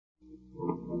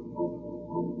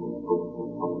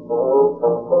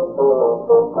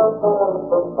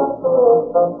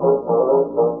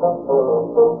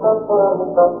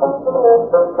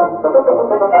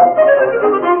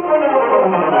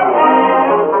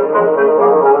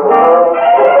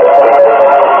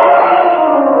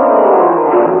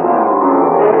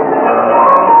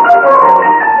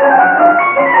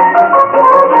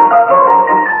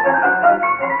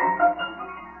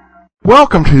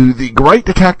Welcome to the Great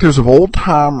Detectives of Old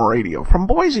Time Radio. From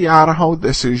Boise, Idaho,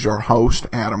 this is your host,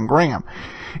 Adam Graham.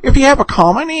 If you have a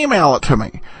comment, email it to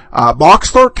me.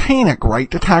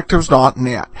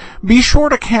 Box13@greatdetectives.net. Be sure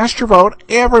to cast your vote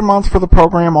every month for the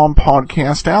program on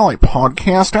Podcast Alley.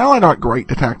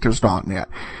 podcastalley.greatdetectives.net.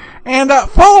 And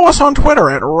follow us on Twitter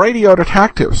at Radio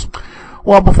Detectives.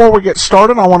 Well, before we get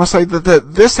started, I want to say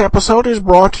that this episode is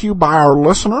brought to you by our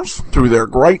listeners through their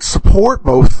great support,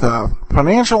 both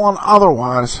financial and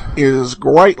otherwise, is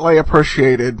greatly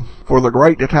appreciated for the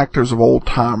Great Detectives of Old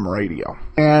Time Radio.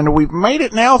 And we've made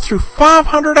it now through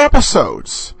 500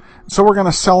 episodes, so we're going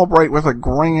to celebrate with a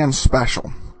grand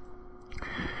special.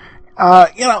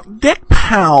 Dick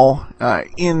Powell,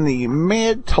 in the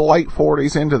mid to late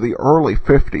 40s into the early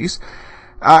 50s,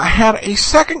 had a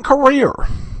second career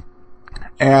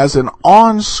as an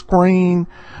on-screen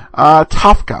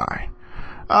tough guy.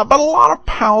 But a lot of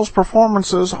Powell's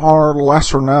performances are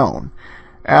lesser known.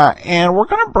 And we're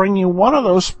going to bring you one of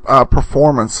those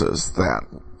performances that,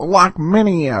 like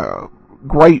many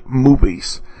great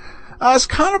movies, has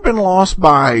kind of been lost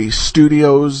by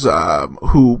studios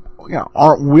who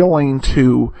aren't willing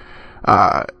to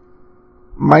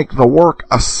make the work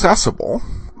accessible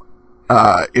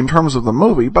in terms of the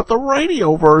movie, but the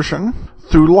radio version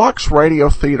through Lux Radio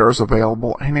Theater is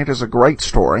available, and it is a great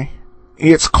story.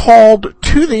 It's called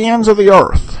To the Ends of the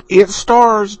Earth. It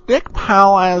stars Dick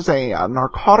Powell as a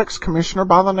narcotics commissioner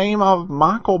by the name of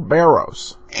Michael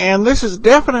Barrows. And this is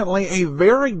definitely a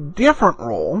very different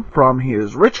role from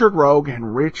his Richard Rogue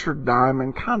and Richard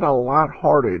Diamond kind of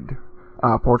lighthearted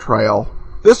portrayal.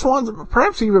 This one's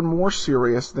perhaps even more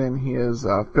serious than his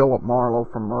Philip Marlowe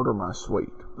from Murder My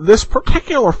Sweet. This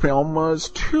particular film was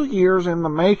 2 years in the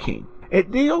making. It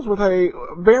deals with a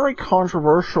very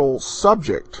controversial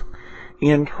subject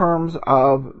in terms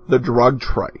of the drug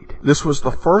trade. This was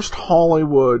the first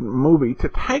Hollywood movie to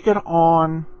take it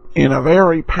on in a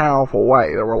very powerful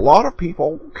way. There were a lot of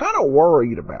people kind of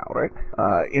worried about it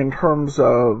in terms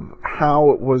of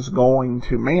how it was going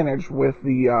to manage with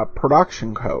the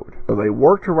production code. So they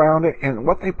worked around it, and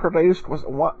what they produced was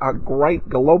a great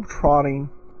globe-trotting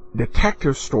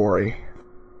detective story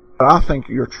that I think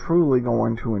you're truly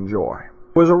going to enjoy.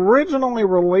 It was originally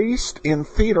released in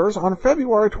theaters on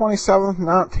February 27th,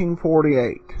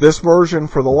 1948. This version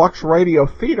for the Lux Radio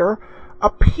Theater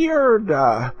appeared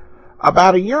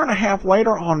about a year and a half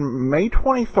later on May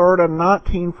 23rd of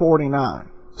 1949.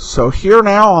 So here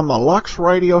now on the Lux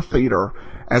Radio Theater,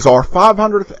 as our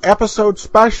 500th episode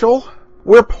special,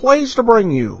 we're pleased to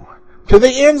bring you To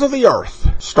the Ends of the Earth,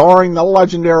 starring the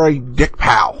legendary Dick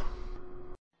Powell.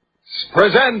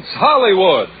 Presents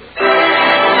Hollywood.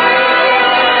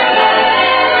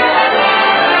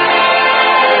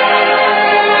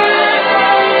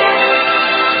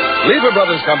 Lever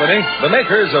Brothers Company, the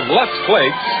makers of Lux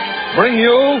Flakes, bring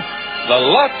you the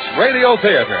Lux Radio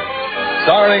Theater,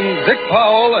 starring Dick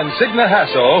Powell and Signe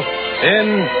Hasso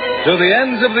in To the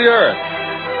Ends of the Earth.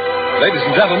 Ladies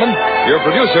and gentlemen, your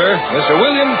producer, Mr.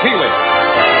 William Keeley.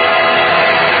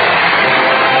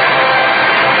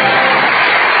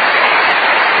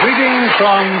 Greetings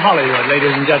from Hollywood,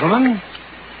 ladies and gentlemen.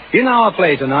 In our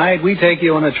play tonight, we take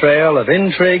you on a trail of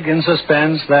intrigue and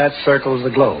suspense that circles the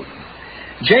globe.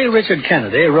 J. Richard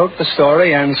Kennedy wrote the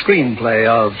story and screenplay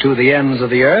of To the Ends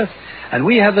of the Earth, and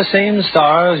we have the same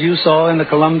stars you saw in the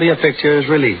Columbia Pictures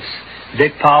release,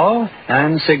 Dick Powell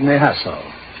and Signe Hasso.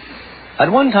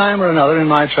 At one time or another in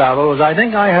my travels, I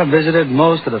think I have visited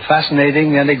most of the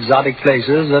fascinating and exotic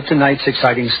places of tonight's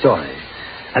exciting story.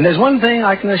 And there's one thing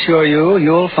I can assure you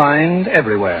you'll find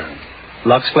everywhere: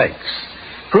 Lux Flakes.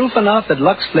 Proof enough that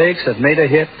Lux Flakes have made a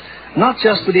hit, not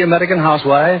just with the American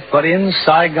housewife, but in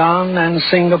Saigon and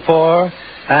Singapore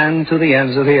and to the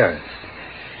ends of the earth.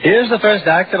 Here's the first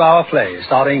act of our play,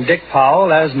 starring Dick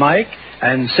Powell as Mike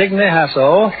and Signe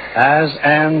Hasso as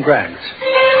Anne Grant.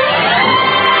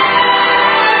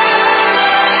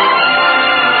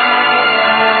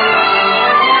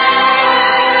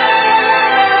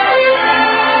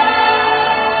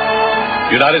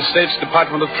 United States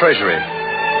Department of Treasury.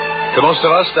 To most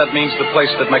of us, that means the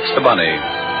place that makes the money.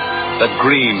 That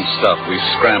green stuff we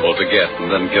scramble to get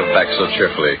and then give back so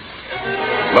cheerfully.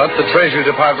 But the Treasury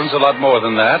Department's a lot more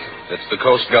than that. It's the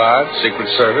Coast Guard, Secret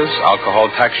Service, Alcohol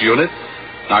Tax Unit,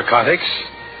 Narcotics.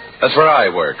 That's where I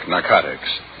work, Narcotics.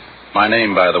 My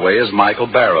name, by the way, is Michael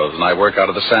Barrows, and I work out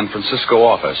of the San Francisco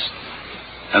office.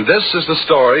 And this is the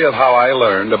story of how I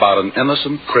learned about an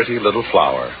innocent, pretty little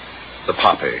flower, the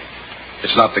poppy.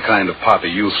 It's not the kind of poppy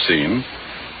you've seen.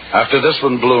 After this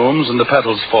one blooms and the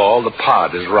petals fall, the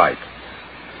pod is ripe.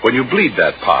 When you bleed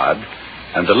that pod,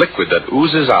 and the liquid that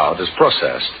oozes out is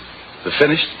processed, the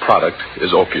finished product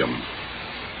is opium.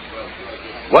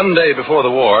 One day before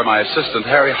the war, my assistant,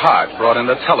 Harry Hart, brought in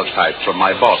a teletype from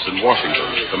my boss in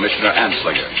Washington, Commissioner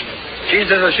Anslinger. Geez,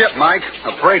 there's a ship, Mike.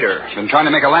 A freighter. Been trying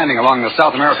to make a landing along the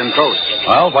South American coast.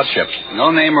 Well, what ship?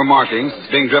 No name or markings.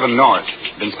 It's being driven north.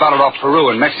 Been spotted off Peru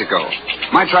and Mexico.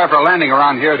 Might try for a landing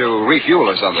around here to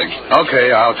refuel or something.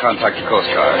 Okay, I'll contact the Coast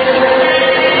Guard.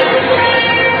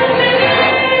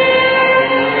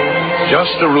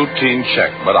 Just a routine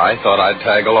check, but I thought I'd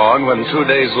tag along when 2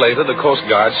 days later the Coast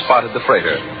Guard spotted the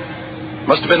freighter.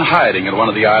 Must have been hiding at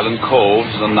one of the island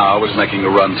coves and now was making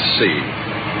a run to sea.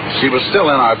 She was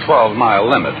still in our 12-mile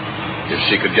limit. If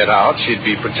she could get out, she'd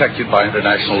be protected by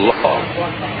international law.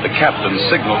 The captain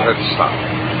signaled her to stop.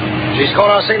 She's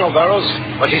caught our signal, Barrows,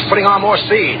 but she's putting on more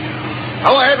speed.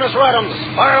 Go ahead, Miss Adams.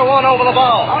 Fire one over the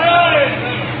bow. All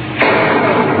right.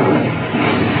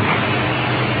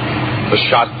 The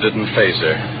shot didn't faze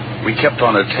her. We kept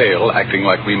on her tail, acting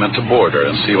like we meant to board her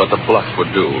and see what the bluff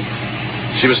would do.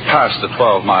 She was past the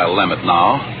 12-mile limit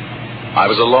now. I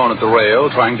was alone at the rail,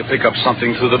 trying to pick up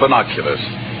something through the binoculars.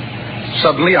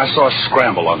 Suddenly, I saw a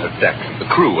scramble on her deck,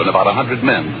 the crew and about 100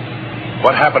 men.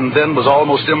 What happened then was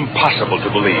almost impossible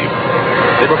to believe.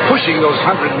 They were pushing those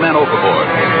 100 men overboard,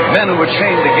 men who were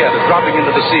chained together, dropping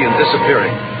into the sea and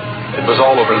disappearing. It was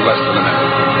all over in less than a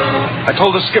minute. I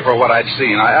told the skipper what I'd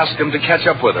seen. I asked him to catch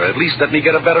up with her, at least let me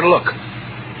get a better look.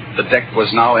 The deck was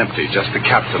now empty, just the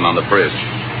captain on the bridge.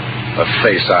 A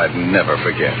face I'd never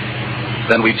forget.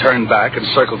 Then we turned back and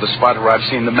circled the spot where I'd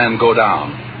seen the men go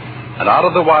down. And out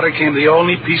of the water came the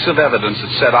only piece of evidence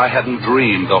that said I hadn't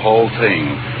dreamed the whole thing.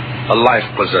 A life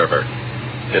preserver.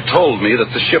 It told me that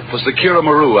the ship was the Kira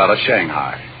Maru out of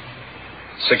Shanghai.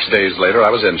 6 days later, I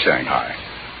was in Shanghai,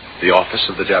 the office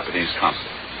of the Japanese consul.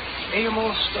 A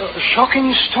most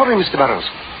shocking story, Mr. Barrows.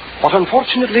 But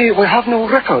unfortunately, we have no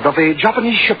record of a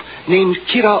Japanese ship named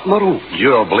Kira Maru. You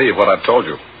don't believe what I've told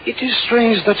you. It is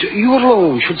strange that you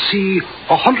alone should see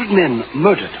 100 men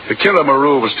murdered. The Kira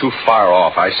Maru was too far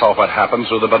off. I saw what happened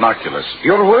through the binoculars.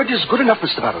 Your word is good enough,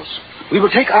 Mr. Barrows. We will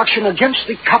take action against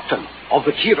the captain of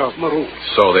the Kira Maru.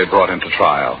 So they brought him to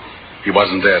trial. He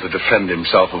wasn't there to defend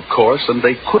himself, of course, and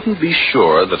they couldn't be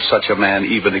sure that such a man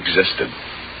even existed.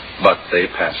 But they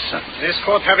passed sentence. This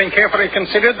court, having carefully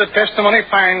considered the testimony,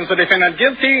 finds the defendant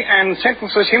guilty and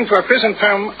sentences him to a prison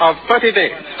term of 30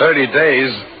 days. 30 days?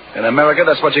 In America,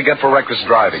 that's what you get for reckless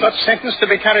driving. Such sentence to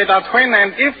be carried out when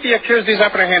and if the accused is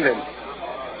apprehended.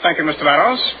 Thank you, Mr.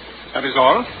 Barrows. That is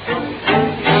all.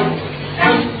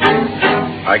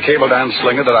 I cabled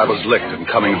Anslinger that I was licked and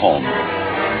coming home.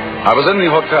 I was in the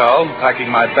hotel, packing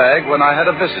my bag, when I had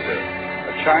a visitor,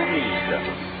 a Chinese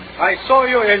gentleman. I saw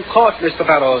you in court, Mr.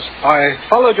 Barrows. I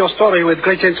followed your story with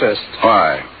great interest.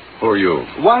 Why? Who are you?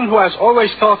 One who has always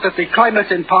thought that the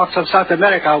climate in parts of South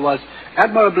America was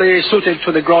admirably suited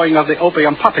to the growing of the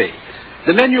opium poppy.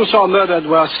 The men you saw murdered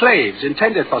were slaves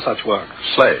intended for such work.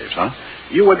 Slaves, huh?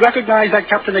 You would recognize that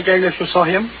captain again if you saw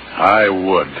him? I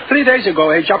would. 3 days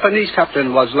ago, a Japanese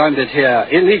captain was landed here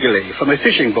illegally from a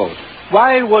fishing boat.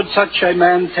 Why would such a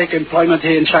man take employment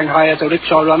here in Shanghai as a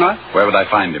rickshaw runner? Where would I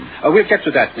find him? We'll get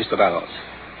to that, Mr. Barrows.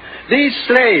 These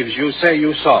slaves you say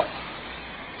you saw.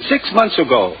 6 months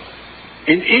ago,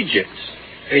 in Egypt,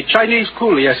 a Chinese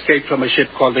coolie escaped from a ship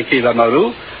called the Kira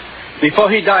Maru.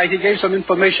 Before he died, he gave some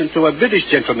information to a British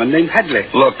gentleman named Hadley.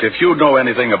 Look, if you know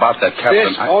anything about that captain...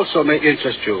 This also may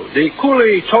interest you. The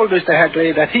coolie told Mr.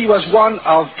 Hadley that he was one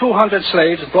of 200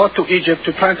 slaves brought to Egypt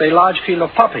to plant a large field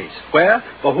of poppies. Where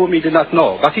or whom he did not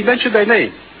know. But he mentioned their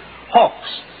name.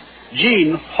 Hawks.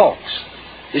 Jean Hawks.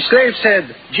 The slave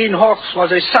said Jean Hawks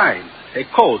was a sign, a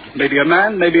code. Maybe a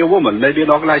man, maybe a woman, maybe an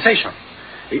organization.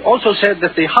 He also said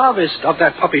that the harvest of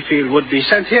that poppy field would be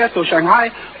sent here to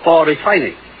Shanghai for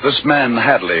refining. This man,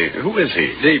 Hadley, who is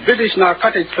he? The British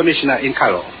Narcotics Commissioner in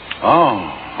Cairo.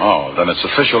 Oh, then it's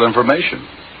official information.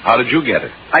 How did you get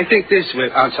it? I think this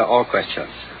will answer all questions.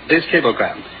 This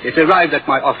cablegram. It arrived at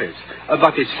my office,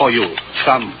 but it's for you.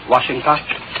 From Washington.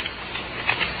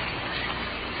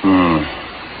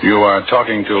 You are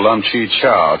talking to Lum Chi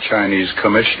Chow, Chinese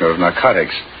Commissioner of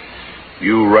Narcotics.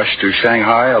 You rushed to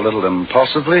Shanghai a little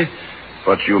impulsively,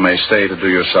 but you may stay to do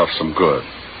yourself some good.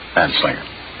 Anslinger.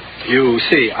 You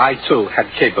see, I, too, had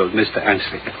cabled Mr.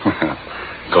 Ansley.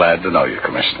 Glad to know you,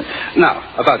 Commissioner.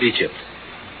 Now, about Egypt.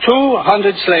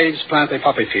 200 slaves plant a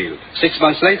poppy field. 6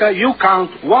 months later, you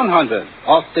count 100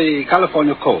 off the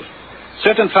California coast.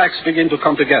 Certain facts begin to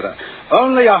come together.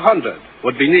 Only 100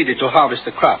 would be needed to harvest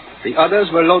the crop. The others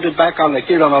were loaded back on the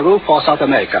Kilimanjaro for South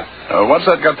America. What's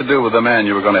that got to do with the man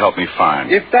you were going to help me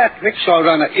find? If that rickshaw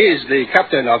runner is the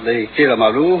captain of the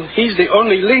Kilimanjaro, he's the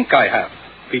only link I have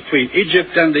between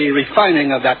Egypt and the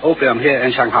refining of that opium here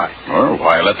in Shanghai. Well,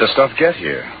 why let the stuff get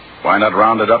here? Why not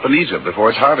round it up in Egypt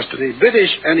before it's harvested? The British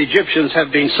and Egyptians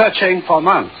have been searching for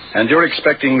months. And you're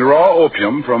expecting raw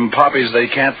opium from poppies they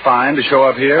can't find to show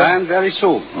up here? And very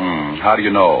soon. How do you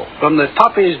know? From the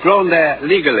poppies grown there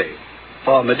legally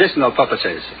for medicinal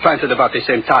purposes, planted about the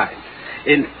same time.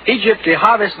 In Egypt, the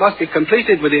harvest must be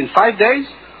completed within 5 days,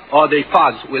 or the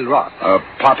pods will rot. A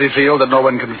poppy field that no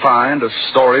one can find, a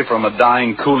story from a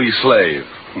dying coolie slave.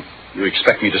 You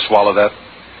expect me to swallow that?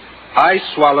 I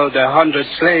swallowed 100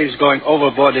 slaves going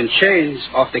overboard in chains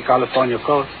off the California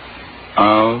coast.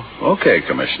 Oh, okay,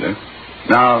 Commissioner.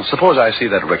 Now, suppose I see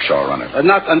that rickshaw runner.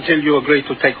 Not until you agree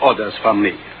to take orders from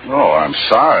me. Oh, I'm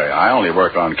sorry. I only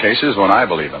work on cases when I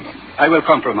believe in them. I will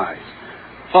compromise.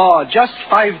 For just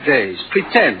 5 days,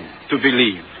 pretend to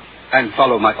believe and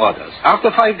follow my orders.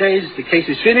 After 5 days, the case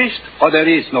is finished or there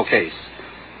is no case.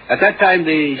 At that time,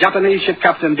 the Japanese ship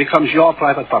captain becomes your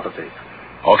private property.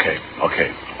 Okay.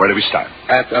 Where do we start?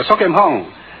 At Sokim Hong,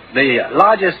 the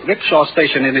largest rickshaw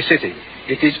station in the city.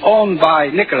 It is owned by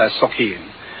Nicholas Sokim.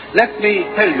 Let me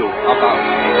tell you about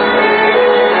it.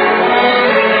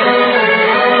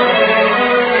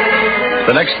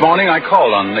 The next morning, I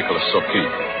called on Nicholas Sokim.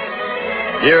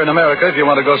 Here in America, if you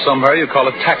want to go somewhere, you call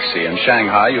a taxi. In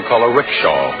Shanghai, you call a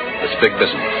rickshaw. It's big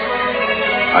business.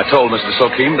 I told Mr.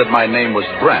 Sokim that my name was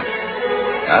Brent,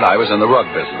 and I was in the rug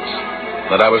business.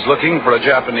 That I was looking for a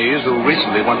Japanese who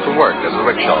recently went to work as a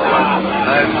rickshaw runner.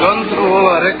 I've gone through all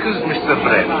our records, Mr.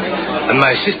 Brent, and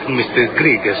my assistant, Mr.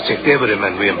 Grieg, has checked every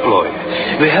man we employ.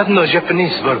 We have no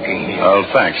Japanese working here. Oh,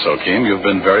 thanks, Sokim. You've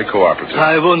been very cooperative.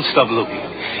 I won't stop looking.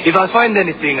 If I find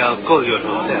anything, I'll call your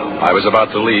hotel. I was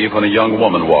about to leave when a young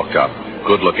woman walked up,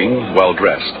 good-looking,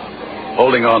 well-dressed.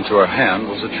 Holding on to her hand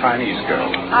was a Chinese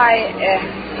girl.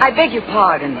 I beg your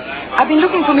pardon. I've been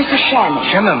looking for Mr. Shannon.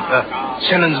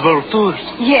 Shannon's World Tours?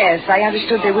 Yes, I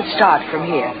understood they would start from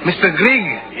here. Mr. Grieg?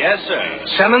 Yes, sir.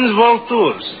 Shannon's World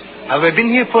Tours. Have I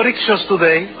been here for rickshaws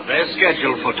today? They're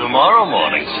scheduled for tomorrow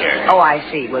morning, sir. Oh, I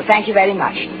see. Well, thank you very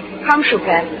much. Come,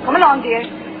 Chupin. Come along, dear.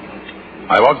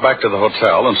 I walked back to the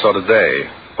hotel, and so did they.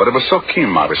 But it was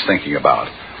Sokim I was thinking about.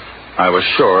 I was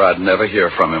sure I'd never hear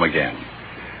from him again.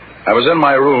 I was in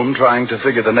my room trying to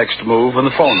figure the next move when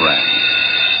the phone rang.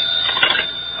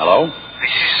 Hello?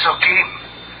 This is Sokim.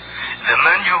 The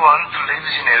man you want lives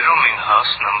in a rooming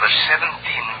house number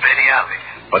 17 Berry Alley.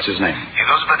 What's his name? He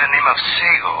goes by the name of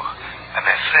Sego. I'm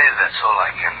afraid that's all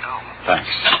I can do. Thanks.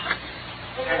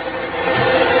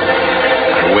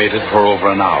 I waited for over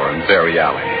an hour in Berry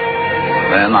Alley.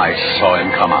 Then I saw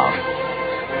him come out.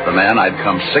 The man I'd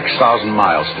come 6,000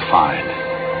 miles to find.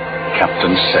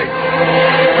 Captain Sego.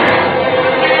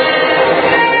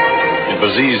 It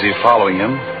was easy following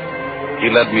him. He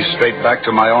led me straight back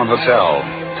to my own hotel,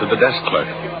 to the desk clerk.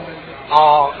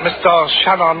 Mr.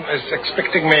 Shannon is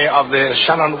expecting me of the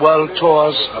Shannon World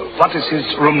Tours. What is his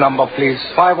room number, please?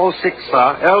 506,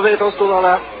 sir. Elevators to the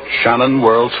left. Shannon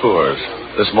World Tours.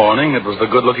 This morning, it was the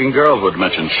good-looking girl who had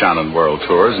mentioned Shannon World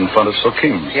Tours in front of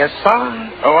Sokim's. Yes, sir.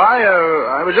 Oh,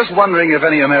 I was just wondering if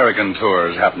any American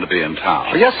tours happen to be in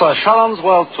town. Yes, sir. Shannon's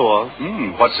World Tour.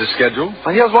 What's his schedule?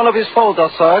 Here's one of his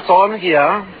folders, sir. It's on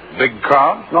here. Big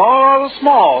crowd? No, rather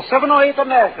small. 7 or 8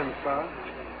 Americans, sir.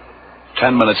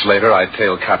 10 minutes later, I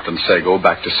tailed Captain Sego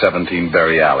back to 17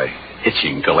 Berry Alley,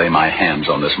 itching to lay my hands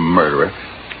on this murderer.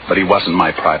 But he wasn't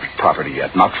my private property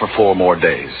yet, not for 4 more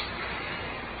days.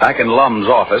 Back in Lum's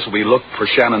office, we looked for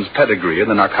Shannon's pedigree in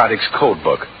the narcotics code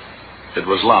book. It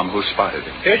was Lum who spotted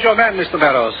him. Here's your man, Mr.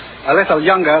 Barrows. A little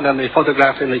younger than the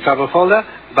photograph in the cover folder,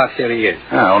 but here he is.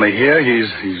 Only here he's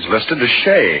listed as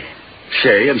Shea.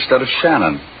 Shea instead of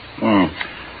Shannon.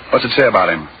 What's it say about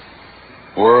him?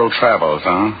 World travels,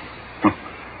 huh?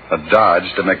 A dodge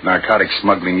to make narcotics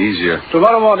smuggling easier.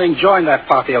 Tomorrow morning, join that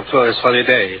party of tourists for the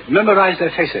day. Memorize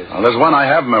their faces. Well, there's one I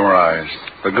have memorized.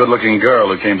 The good-looking girl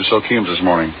who came to Sokim's this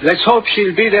morning. Let's hope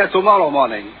she'll be there tomorrow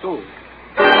morning, too.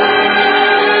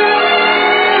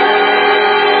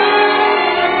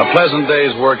 A pleasant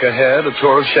day's work ahead, a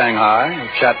tour of Shanghai,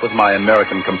 a chat with my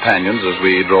American companions as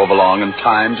we drove along, and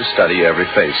time to study every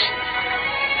face.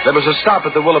 There was a stop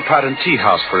at the Willa Pratt and Tea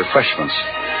House for refreshments.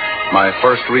 My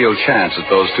first real chance at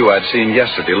those two I'd seen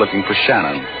yesterday looking for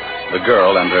Shannon, the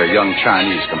girl and her young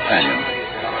Chinese companion.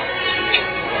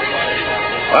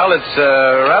 Well, it's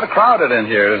rather crowded in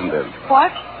here, isn't it?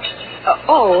 What?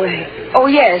 Oh,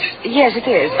 yes. Yes, it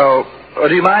is. Oh,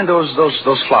 do you mind those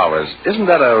flowers? Isn't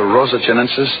that a Rosa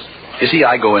chinensis? You see,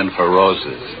 I go in for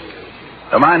roses.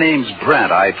 My name's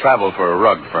Brent. I travel for a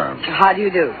rug firm. How do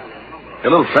you do?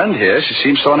 Your little friend here, she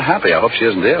seems so unhappy. I hope she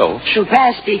isn't ill.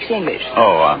 Chopin speaks English.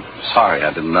 Oh, I'm sorry.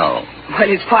 I didn't know. Well,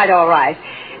 it's quite all right.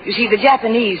 You see, the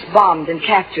Japanese bombed and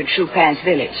captured Chopin's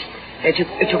village. They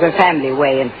took her family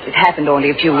away, and it happened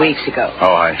only a few weeks ago.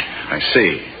 Oh, I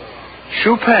see.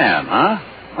 Chopin, huh?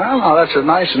 Well, now, that's a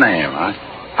nice name.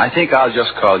 I think I'll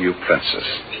just call you Princess.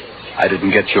 I didn't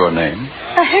get your name.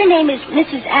 Her name is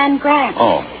Mrs. Anne Grant.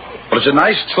 Oh, well, it's a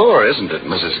nice tour, isn't it,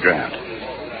 Mrs. Grant?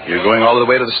 You're going all the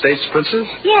way to the States, Princess?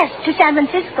 Yes, to San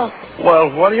Francisco. Well,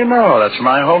 what do you know? That's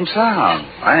my hometown.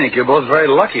 I think you're both very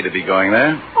lucky to be going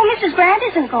there. Oh, Mrs. Grant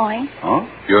isn't going. Oh?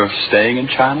 You're staying in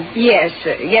China? Yes,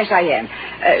 yes, I am.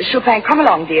 Chopin, come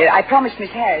along, dear. I promised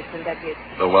Miss Harrison that we'd...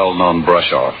 The well-known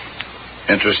brush-off.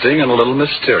 Interesting and a little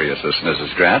mysterious, this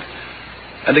Mrs. Grant.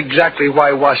 And exactly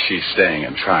why was she staying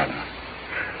in China?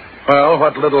 Well,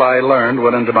 what little I learned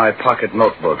went into my pocket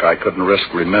notebook. I couldn't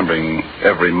risk remembering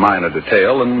every minor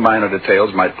detail, and minor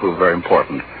details might prove very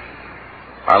important.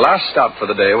 Our last stop for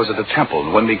the day was at the temple,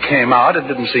 and when we came out, it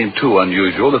didn't seem too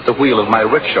unusual that the wheel of my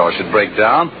rickshaw should break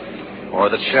down, or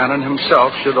that Shannon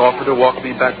himself should offer to walk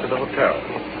me back to the hotel.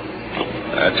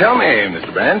 Tell me,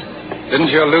 Mr. Brand, didn't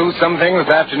you lose something this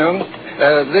afternoon?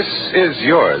 This is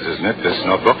yours, isn't it, this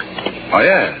notebook? Oh,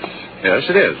 yes. Yes,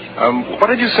 it is. What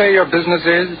did you say your business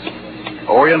is?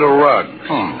 Oriental rug.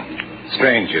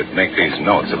 Strange you'd make these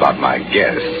notes about my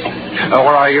guests.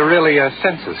 Or are you really a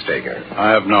census taker?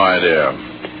 I have no idea.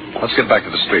 Let's get back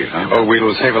to the street, huh? Oh,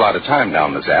 we'll save a lot of time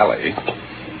down this alley.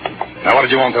 Now, what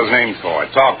did you want those names for?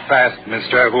 Talk fast,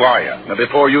 mister. Who are you? Now,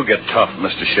 before you get tough,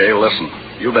 Mr. Shea,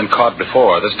 listen. You've been caught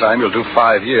before. This time you'll do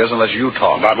 5 years unless you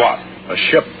talk. About what? A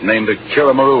ship named the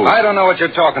Kiramaru. I don't know what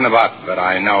you're talking about, but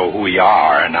I know who you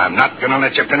are, and I'm not going to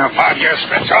let you pin a 5-year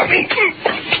stretch on me.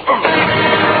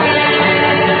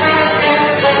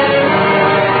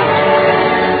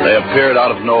 They appeared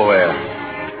out of nowhere.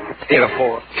 8 or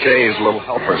 4 Shay's little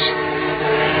helpers.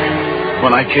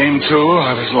 When I came to,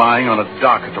 I was lying on a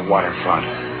dock at the waterfront.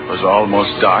 It was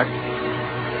almost dark.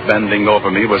 Bending over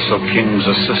me was Sokim's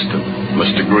assistant,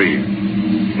 Mr. Grieg.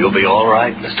 You'll be all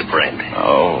right, Mr. Brent.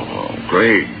 Oh,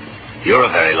 Grieg. You're a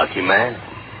very lucky man.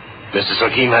 Mr.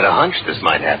 Sokim had a hunch this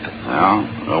might happen.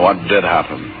 Well, what did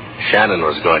happen? Shannon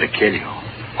was going to kill you.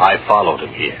 I followed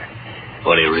him here.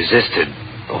 When he resisted,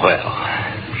 well...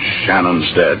 Shannon's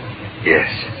dead? Yes.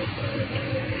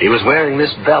 He was wearing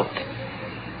this belt.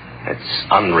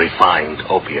 It's unrefined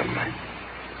opium.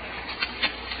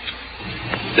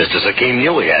 Mr. Sokim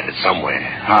knew he had it somewhere.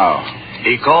 How?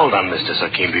 He called on Mr.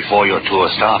 Sokim before your tour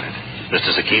started.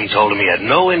 Mr. Sokim told him he had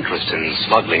no interest in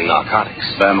smuggling narcotics.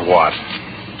 Then what?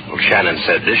 Well, Shannon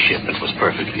said this shipment was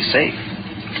perfectly safe.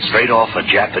 Straight off a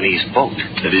Japanese boat.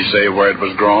 Did he say where it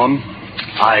was grown?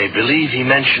 I believe he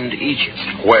mentioned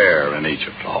Egypt. Where in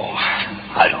Egypt? Oh,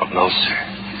 I don't know, sir.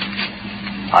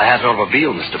 I have an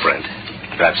automobile, Mr. Brent.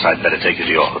 Perhaps I'd better take you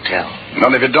to your hotel.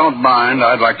 Well, if you don't mind,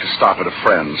 I'd like to stop at a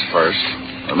friend's first.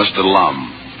 Mr.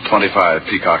 Lum, 25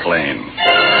 Peacock Lane.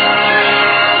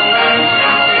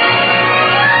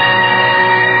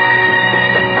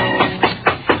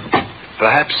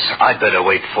 Perhaps I'd better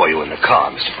wait for you in the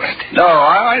car, Mr. Brent. No,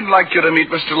 I'd like you to meet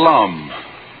Mr. Lum.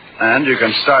 And you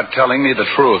can start telling me the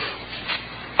truth.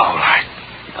 All right.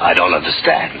 I don't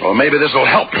understand. Well, maybe this will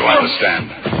help you understand.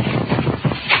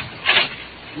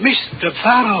 Mr.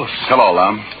 Barrows. Hello,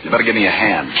 Lum. You better give me a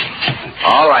hand.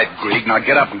 All right, Grieg. Now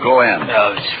get up and go in.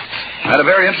 I had a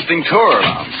very interesting tour,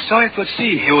 Lum. So I could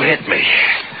see. You hit me.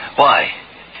 Why?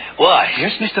 Why?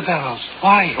 Yes, Mr. Barrows.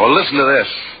 Why? Well, listen to this.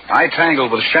 I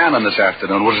tangled with Shannon this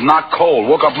afternoon, was knocked cold,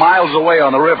 woke up miles away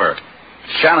on the river.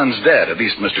 Shannon's dead, at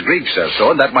least Mr. Grieg says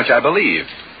so, and that much I believe.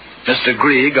 Mr.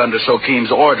 Grieg, under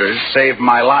Sokim's orders, saved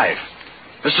my life.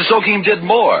 Mr. Sokim did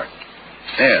more.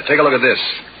 Here, take a look at this.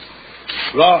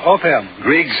 Raw opium.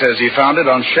 Grieg says he found it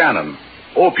on Shannon.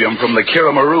 Opium from the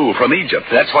Kiramaru from Egypt.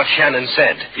 That's what Shannon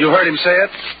said. You heard him say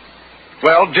it?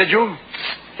 Well, did you?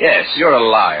 Yes. You're a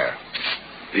liar.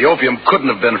 The opium couldn't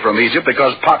have been from Egypt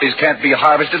because poppies can't be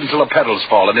harvested until the petals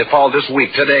fall, and they fall this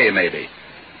week, today maybe.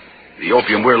 The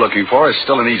opium we're looking for is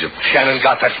still in Egypt. Shannon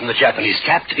got that from the Japanese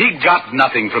captain. He got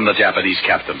nothing from the Japanese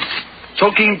captain.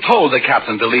 Sokim told the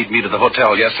captain to lead me to the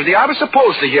hotel yesterday. I was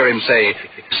supposed to hear him say,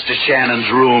 "Mr. Shannon's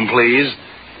room, please."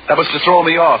 That was to throw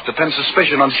me off, to pin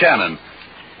suspicion on Shannon.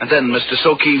 And then Mr.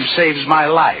 Sokeem saves my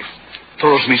life.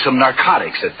 Throws me some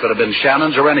narcotics that could have been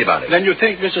Shannon's or anybody. Then you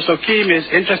think Mr. Sokeem is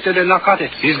interested in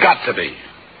narcotics? He's got to be.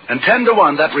 And 10 to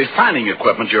 1, that refining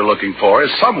equipment you're looking for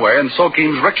is somewhere in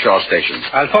Sokeem's rickshaw station.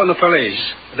 I'll phone the police.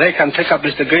 They can pick up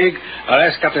Mr. Grieg,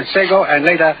 arrest Captain Sego, and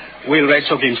later we'll raid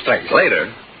Sokeem's place.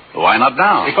 Later? Why not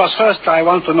now? Because first I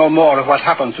want to know more of what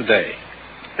happened today.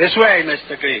 This way,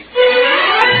 Mr. Grieg.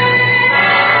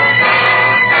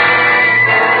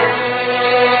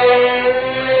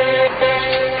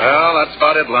 Well, that's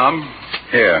about it, Lum.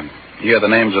 Here are the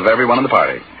names of everyone in the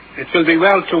party. It will be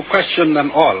well to question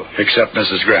them all. Except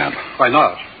Mrs. Grant. Why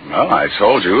not? Well, I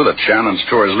told you that Shannon's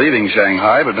tour is leaving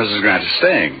Shanghai, but Mrs. Grant is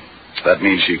staying. That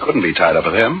means she couldn't be tied up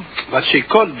with him. But she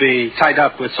could be tied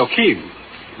up with Sokeem,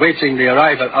 waiting the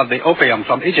arrival of the opium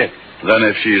from Egypt. Then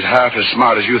if she's half as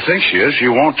smart as you think she is, she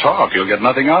won't talk. You'll get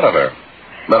nothing out of her.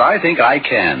 But I think I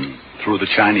can, through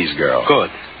the Chinese girl. Good.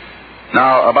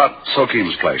 Now, about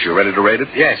Sokeem's place. You ready to raid it?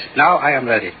 Yes, now I am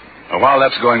ready. While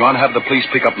that's going on, have the police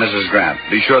pick up Mrs. Grant.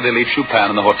 Be sure they leave Chupin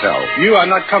in the hotel. You are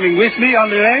not coming with me on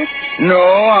the raid? No,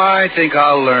 I think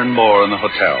I'll learn more in the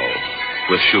hotel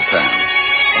with Chupin.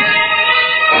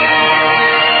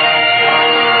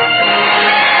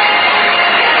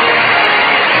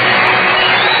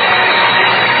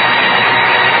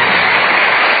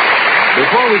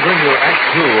 Before we bring you Act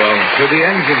 2 of To the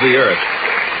Ends of the Earth,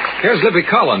 here's Libby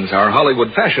Collins, our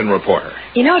Hollywood fashion reporter.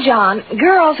 You know, John,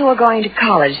 girls who are going to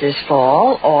college this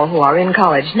fall, or who are in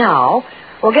college now,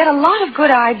 will get a lot of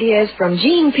good ideas from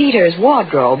Jean Peters'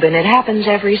 wardrobe, and it happens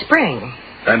every spring.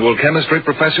 And will chemistry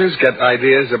professors get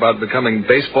ideas about becoming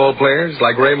baseball players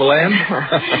like Ray Milland?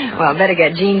 Well, better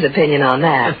get Jean's opinion on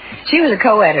that. She was a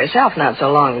co-ed herself not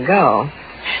so long ago.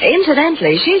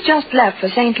 Incidentally, she's just left for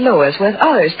St. Louis with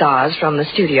other stars from the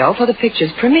studio for the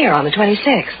picture's premiere on the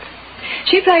 26th.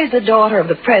 She plays the daughter of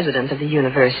the president of the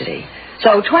university.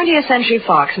 So 20th Century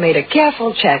Fox made a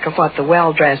careful check of what the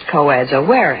well-dressed co-eds are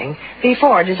wearing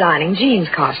before designing Jean's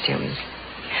costumes.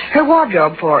 Her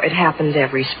wardrobe for It Happens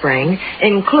Every Spring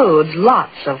includes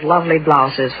lots of lovely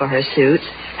blouses for her suits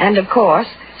and, of course,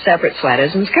 separate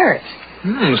sweaters and skirts.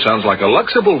 Sounds like a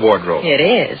Luxable wardrobe. It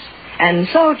is, and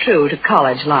so true to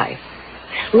college life.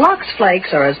 Lux Flakes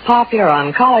are as popular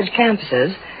on college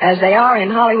campuses as they are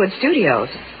in Hollywood studios.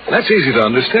 That's easy to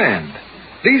understand.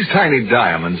 These tiny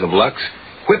diamonds of Lux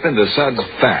whip into suds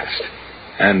fast.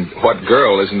 And what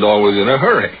girl isn't always in a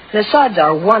hurry? The suds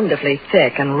are wonderfully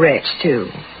thick and rich, too.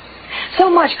 So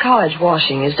much college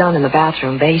washing is done in the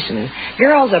bathroom basin,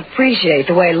 girls appreciate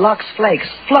the way Lux Flakes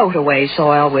float away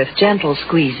soil with gentle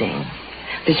squeezing.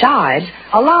 Besides,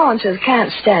 allowances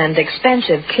can't stand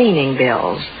expensive cleaning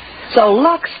bills. So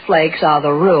Lux Flakes are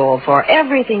the rule for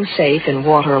everything safe in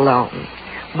water alone.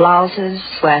 Blouses,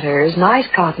 sweaters, nice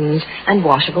cottons, and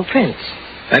washable prints.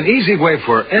 An easy way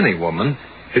for any woman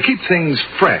to keep things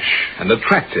fresh and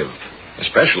attractive,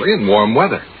 especially in warm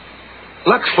weather.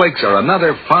 Lux Flakes are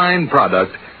another fine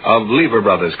product of Lever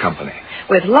Brothers Company.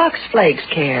 With Lux Flakes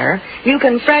care, you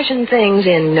can freshen things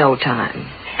in no time.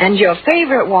 And your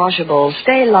favorite washables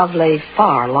stay lovely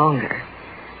far longer.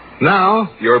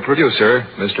 Now, your producer,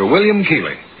 Mr. William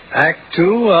Keeley. Act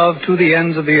 2 of To the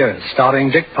Ends of the Earth, starring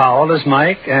Dick Powell as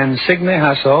Mike and Signe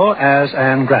Hasso as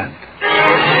Anne Grant.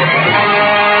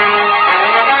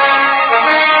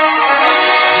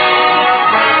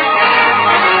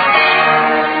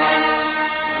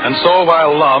 And so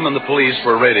while Lum and the police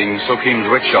were raiding Sokeem's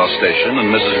rickshaw station and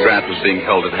Mrs. Grant was being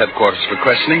held at headquarters for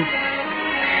questioning,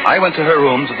 I went to her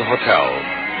rooms at the hotel.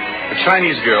 The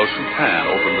Chinese girl, Chupin,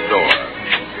 opened the door.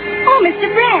 Oh, Mr.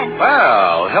 Brent.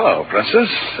 Well, hello, Princess.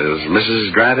 Is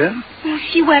Mrs. Grant in? Oh,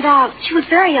 she went out. She was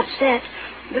very upset.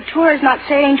 The tour is not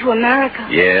sailing to America.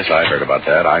 Yes, I heard about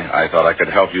that. I thought I could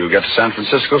help you get to San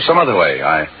Francisco some other way.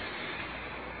 I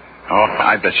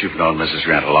bet you've known Mrs.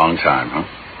 Grant a long time, huh?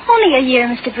 Only a year,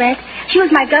 Mr. Brent. She was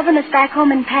my governess back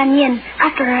home in Panyin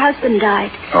after her husband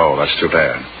died. Oh, that's too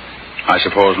bad. I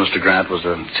suppose Mr. Grant was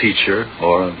a teacher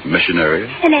or a missionary?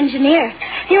 An engineer.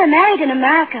 They were married in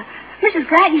America. Mrs.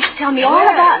 Grant used to tell me all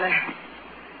about...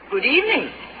 Good evening.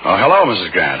 Oh, hello,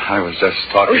 Mrs. Grant. I was just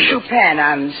talking to... Chupin,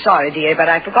 I'm sorry, dear, but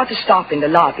I forgot to stop in the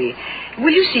lobby.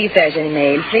 Will you see if there's any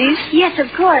mail, please? Yes, of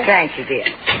course. Thank you, dear.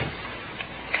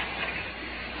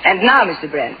 And now, Mr.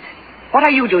 Brent, what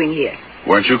are you doing here?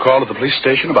 Weren't you called at the police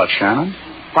station about Shannon?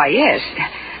 Why, yes.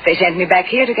 They sent me back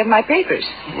here to get my papers.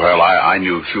 Well, I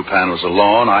knew Chupin was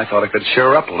alone. I thought I could cheer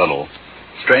her up a little.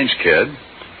 Strange kid.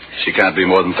 She can't be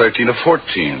more than 13 or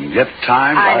 14. Yet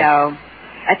time... I know.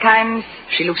 At times,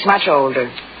 she looks much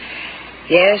older.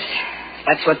 Yes,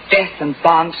 that's what death and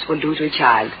bombs will do to a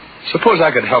child. Suppose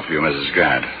I could help you, Mrs.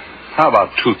 Grant. How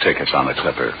about 2 tickets on the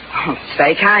Clipper? Oh, it's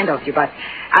very kind of you, but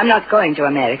I'm not going to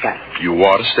America. You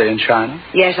want to stay in China?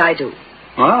 Yes, I do.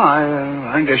 Well,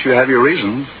 I guess you have your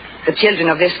reasons. The children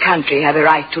of this country have a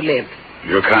right to live.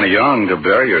 You're kind of young to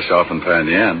bury yourself in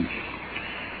Panyan.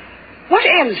 What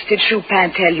else did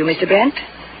Chupin tell you, Mr. Brent?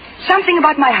 Something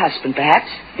about my husband, perhaps?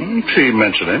 She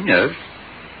mentioned him, yes.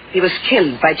 He was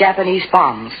killed by Japanese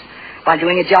bombs while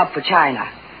doing a job for China.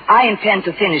 I intend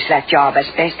to finish that job as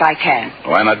best I can.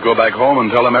 Why not go back home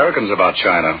and tell Americans about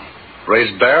China?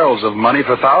 Raise barrels of money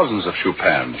for thousands of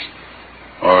Chupins.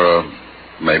 Or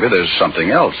maybe there's something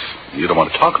else. You don't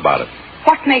want to talk about it.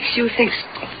 What makes you think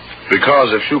so? Because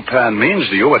if Chupin means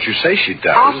to you what you say she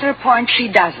does... After a point, she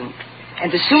doesn't.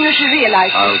 And the sooner she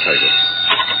realizes... I'll take it.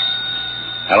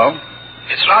 Hello?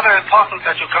 It's rather important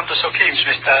that you come to Sokim's,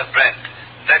 Mr. Brent.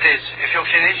 That is, if you're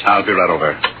finished... I'll be right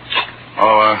over.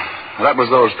 Oh, that was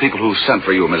those people who sent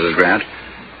for you, Mrs. Grant.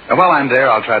 And while I'm there,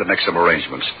 I'll try to make some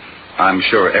arrangements. I'm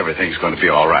sure everything's going to be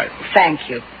all right. Thank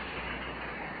you.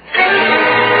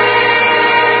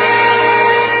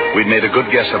 We'd made a good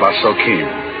guess about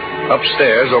Sokim.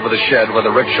 Upstairs, over the shed where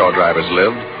the rickshaw drivers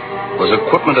lived, was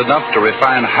equipment enough to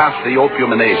refine half the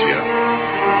opium in Asia.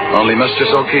 Only Mr.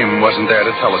 Sokim wasn't there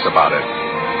to tell us about it.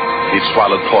 He'd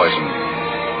swallowed poison.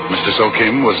 Mr.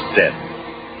 Sokim was dead.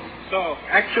 So,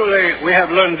 actually, we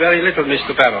have learned very little,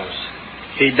 Mr. Barrows.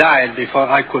 He died before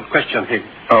I could question him.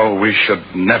 Oh, we should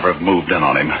never have moved in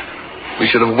on him. We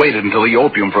should have waited until the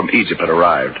opium from Egypt had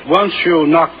arrived. Once you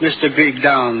knocked Mr. Big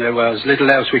down, there was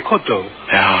little else we could do.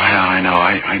 Yeah, I know.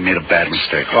 I made a bad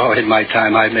mistake. Oh, in my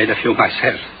time, I made a few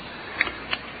myself.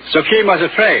 Sokim was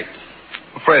afraid.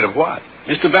 Afraid of what?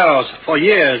 Mr. Barrows, for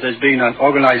years there's been an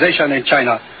organization in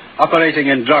China operating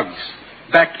in drugs,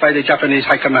 backed by the Japanese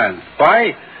High Command.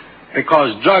 Why?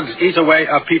 Because drugs eat away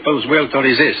a people's will to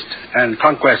resist, and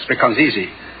conquest becomes easy.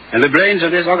 And the brains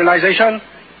of this organization?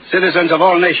 Citizens of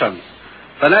all nations.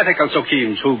 Fanatical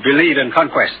Sokims who believe in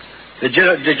conquest. The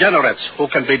degenerates who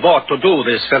can be bought to do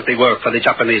this filthy work for the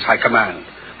Japanese High Command.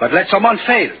 But let someone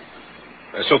fail.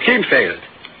 Sokim failed.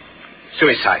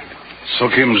 Suicide.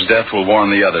 Sokim's death will warn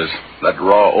the others. That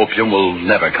raw opium will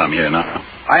never come here now.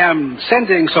 I am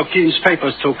sending Sokim's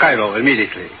papers to Cairo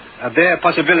immediately. A bare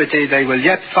possibility they will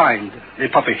yet find the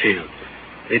poppy field.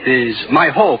 It is my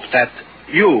hope that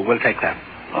you will take them.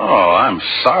 Oh, I'm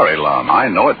sorry, Lum. I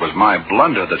know it was my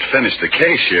blunder that finished the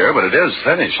case here, but it is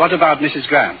finished. What about Mrs.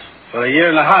 Grant? For a year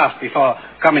and a half before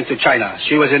coming to China,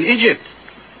 she was in Egypt.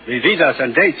 The visas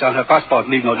and dates on her passport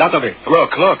leave no doubt of it.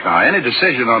 Look, now, any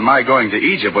decision on my going to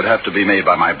Egypt would have to be made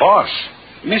by my boss.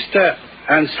 Mr.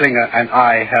 Anslinger and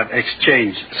I have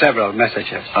exchanged several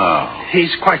messages. Oh.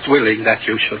 He's quite willing that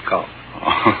you should go.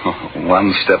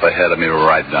 One step ahead of me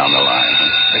right down the line.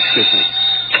 Excuse me.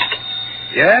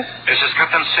 Yes? This is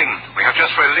Captain Singh. We have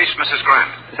just released Mrs.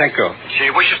 Grant. Thank you.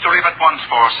 She wishes to leave at once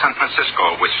for San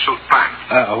Francisco with suit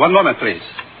Brand. One moment, please.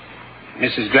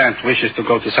 Mrs. Grant wishes to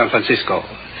go to San Francisco.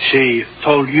 She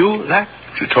told you that?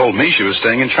 She told me she was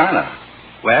staying in China.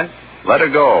 Well? Let her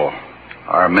go.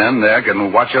 Our men there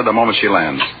can watch her the moment she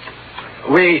lands.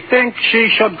 We think she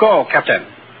should go, Captain.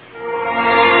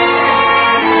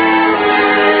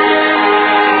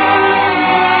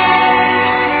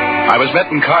 I was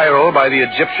met in Cairo by the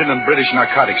Egyptian and British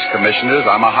Narcotics Commissioners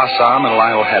Ahmad Hassan and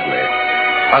Lionel Hadley.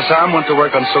 Hassan went to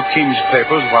work on Sokim's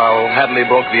papers while Hadley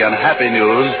broke the unhappy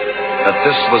news that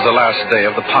this was the last day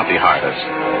of the poppy harvest.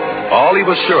 All he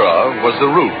was sure of was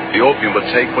the route the opium would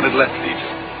take when it left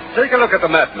Egypt. Take a look at the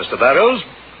map, Mr. Barrows.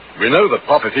 We know that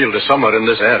poppy field is somewhere in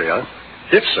this area.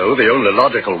 If so, the only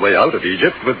logical way out of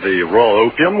Egypt with the raw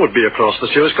opium would be across the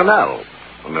Suez Canal.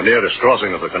 And the nearest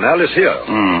crossing of the canal is here.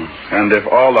 And if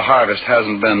all the harvest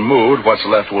hasn't been moved, what's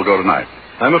left will go tonight.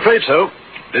 I'm afraid so.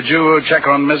 Did you check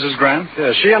on Mrs. Grant?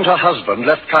 Yes, she and her husband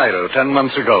left Cairo 10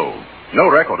 months ago.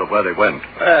 No record of where they went.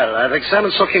 Well, I've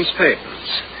examined Sokim's papers.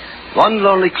 One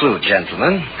lonely clue,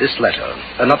 gentlemen. This letter.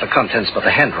 Not the contents, but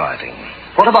the handwriting.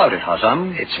 What about it,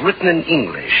 Hassan? It's written in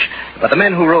English, but the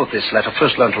man who wrote this letter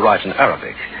first learned to write in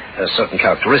Arabic. Certain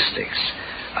characteristics.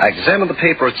 I examined the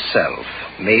paper itself,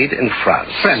 made in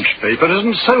France. French paper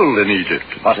isn't sold in Egypt.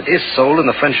 But it is sold in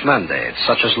the French mandate,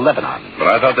 such as Lebanon.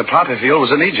 But I thought the poppy field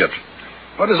was in Egypt.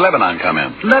 Where does Lebanon come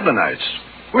in? Lebanites.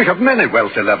 We have many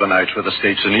wealthy Lebanites with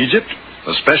estates in Egypt,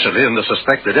 especially in the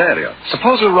suspected area.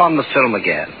 Suppose we run the film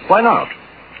again. Why not?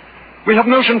 We have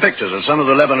motion pictures of some of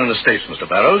the Lebanon estates, Mr.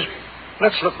 Barrows.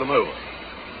 Let's look them over.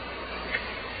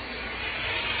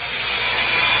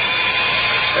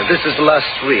 This is the last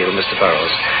reel, Mr.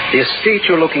 Barrows. The estate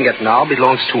you're looking at now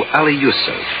belongs to Ali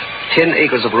Yusuf. 10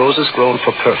 acres of roses grown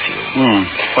for perfume.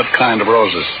 What kind of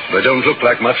roses? They don't look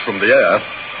like much from the air.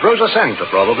 Rosa Sancta,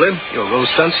 probably. You're Rose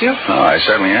Stancia? Oh, I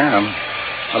certainly am.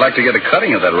 I'd like to get a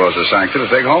cutting of that Rosa Sancta to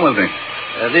take home with me.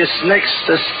 This next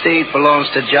estate belongs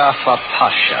to Jafar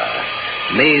Pasha.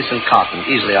 Maize and cotton,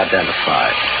 easily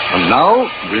identified. And now,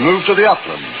 we move to the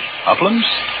uplands. Uplands?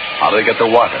 How do they get the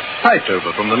water? Piped over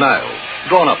from the Nile,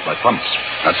 drawn up by pumps.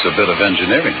 That's a bit of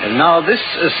engineering. And now this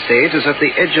estate is at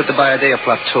the edge of the Bayadea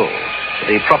Plateau,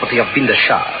 the property of Binda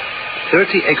Shah.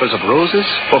 30 acres of roses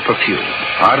for perfume.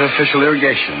 Artificial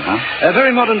irrigation, huh? A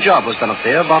very modern job was done up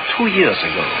there about 2 years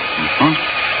ago. Mm-hmm.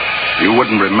 You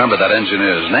wouldn't remember that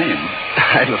engineer's name.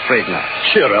 I'm afraid not.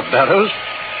 Cheer up, Barrows.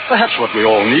 Perhaps what we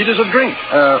all need is a drink.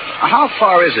 How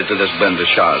far is it to this Binda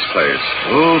Shah's place?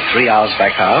 3 hours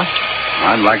by car.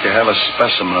 I'd like to have a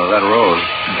specimen of that rose.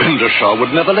 Binda Shah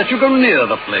would never let you go near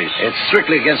the place. It's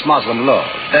strictly against Muslim law.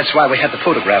 That's why we had the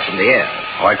photograph from the air.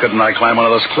 Why couldn't I climb one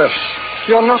of those cliffs?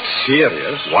 You're not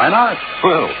serious. Why not?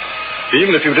 Well,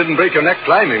 even if you didn't break your neck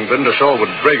climbing, Binda Shah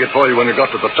would break it for you when you got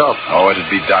to the top. Oh, it'd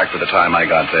be dark by the time I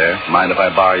got there. Mind if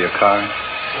I borrow your car?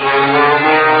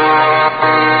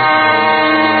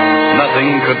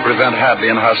 Nothing could prevent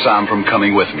Hadley and Hassan from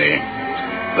coming with me.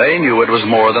 They knew it was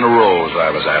more than a rose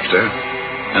I was after,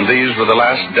 and these were the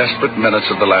last desperate minutes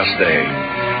of the last day.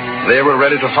 They were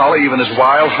ready to follow even his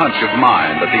wild hunch of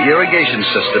mine that the irrigation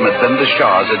system at Binda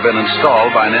Shah's had been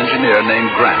installed by an engineer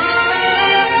named Grant.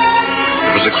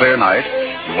 It was a clear night,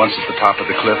 and once at the top of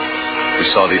the cliff, we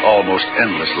saw the almost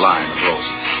endless line of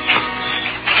roses.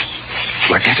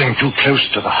 We're getting too close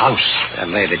to the house. There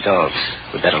may be dogs.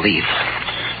 We'd better leave.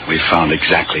 We found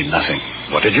exactly nothing.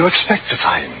 What did you expect to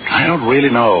find? I don't really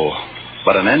know.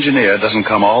 But an engineer doesn't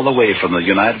come all the way from the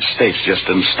United States just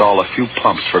to install a few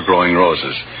pumps for growing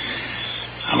roses.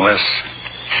 Unless...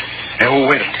 Oh,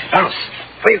 wait. Barrows,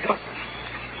 where you going?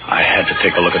 I had to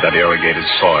take a look at that irrigated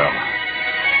soil.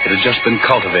 It had just been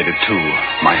cultivated, too.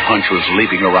 My hunch was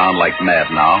leaping around like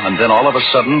mad now, and then all of a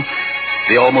sudden,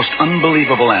 the almost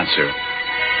unbelievable answer.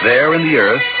 There in the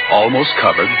earth, almost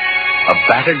covered, a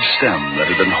battered stem that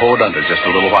had been hoed under just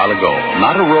a little while ago.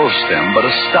 Not a rose stem, but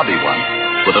a stubby one,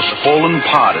 with a swollen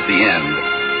pod at the end.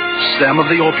 Stem of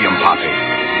the opium poppy.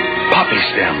 Poppy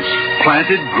stems,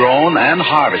 planted, grown, and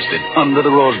harvested under the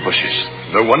rose bushes.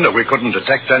 No wonder we couldn't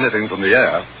detect anything from the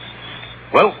air.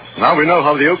 Well, now we know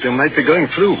how the opium might be going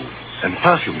through. And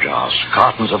perfume jars,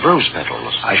 cartons of rose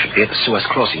petals. I should be at the Suez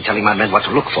crossing telling my men what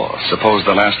to look for. Suppose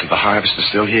the last of the harvest is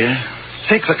still here?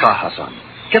 Take the car, Hassan.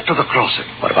 Get to the crossing.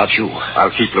 What about you?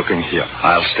 I'll keep looking here.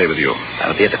 I'll stay with you.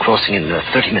 I'll be at the crossing in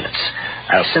 30 minutes.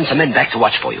 I'll send some men back to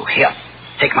watch for you. Here,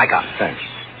 take my gun. Thanks.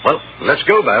 Well, let's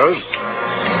go, Barrows.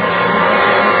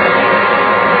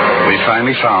 We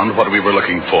finally found what we were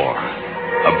looking for.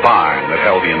 A barn that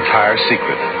held the entire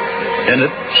secret. In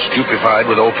it, stupefied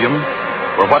with opium,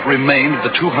 were what remained of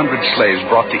the 200 slaves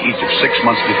brought to Egypt 6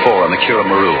 months before on the Kira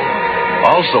Maru.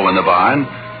 Also in the barn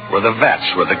were the vats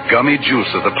where the gummy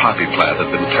juice of the poppy plant had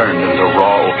been turned into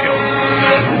raw opium.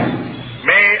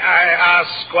 May I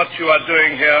ask what you are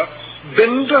doing here?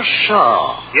 Binda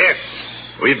Shah. Yes.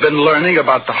 We've been learning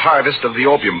about the harvest of the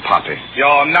opium poppy.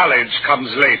 Your knowledge comes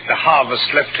late. The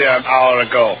harvest left here an hour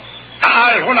ago.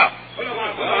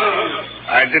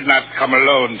 I did not come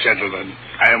alone, gentlemen.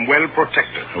 I am well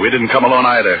protected. We didn't come alone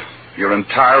either. Your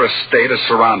entire estate is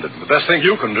surrounded. The best thing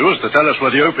you can do is to tell us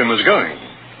where the opium is going.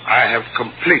 I have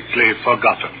completely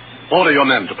forgotten. Order your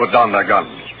men to put down their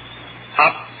guns.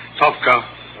 Hap, Tovka,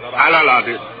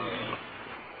 Alaladi.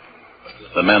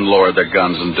 The men lowered their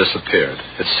guns and disappeared.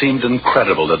 It seemed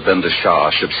incredible that Binda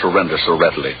Shah should surrender so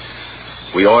readily.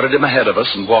 We ordered him ahead of us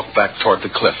and walked back toward the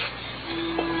cliff.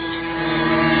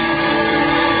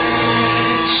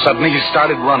 Suddenly he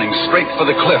started running straight for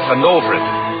the cliff and over it.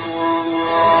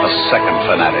 A second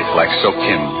fanatic like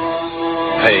Sokim,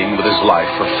 paying with his life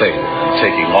for faith and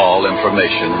taking all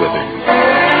information with him.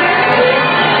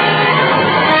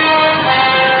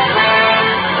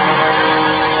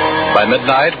 By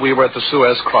midnight, we were at the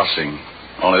Suez crossing,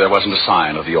 only there wasn't a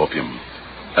sign of the opium.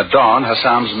 At dawn,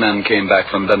 Hassan's men came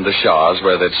back from Binda Shah's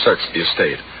where they'd searched the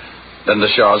estate. Binda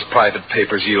Shah's private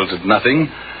papers yielded nothing,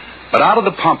 but out of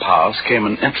the pump house came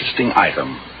an interesting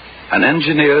item, an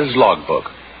engineer's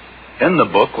logbook. In the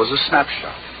book was a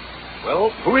snapshot. Well,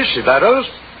 who is she, Barrows?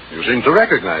 You seem to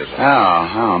recognize her.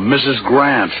 Oh, Mrs.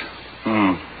 Grant.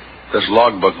 This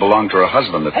logbook belonged to her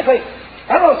husband. Hey, wait.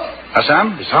 Barrows!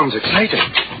 Hassan? It sounds exciting.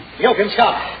 The opium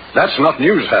scar. That's not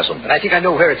news, Hassan. But I think I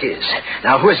know where it is.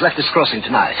 Now, who has left this crossing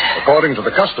tonight? According to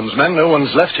the customs men, no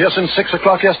one's left here since 6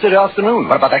 o'clock yesterday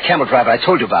afternoon. What about that camel driver I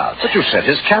told you about? But you said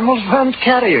his camels weren't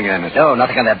carrying anything. No,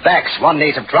 nothing on their backs. 1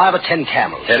 native driver, 10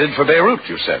 camels. Headed for Beirut,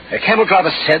 you said. The camel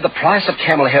driver said the price of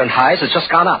camel hair and hides has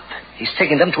just gone up. He's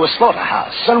taking them to a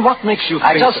slaughterhouse. Then what makes you think...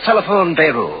 I just telephoned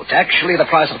Beirut. Actually, the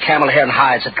price of camel hair and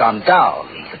hides had gone down.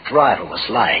 The driver was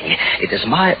lying. It is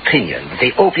my opinion that the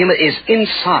opium is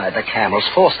inside the camels,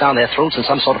 forced down their throats in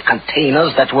some sort of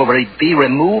containers that will be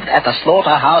removed at the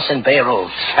slaughterhouse in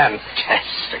Beirut.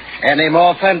 Fantastic. Any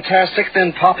more fantastic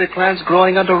than poppy plants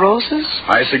growing under roses?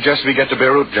 I suggest we get to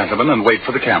Beirut, gentlemen, and wait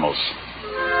for the camels.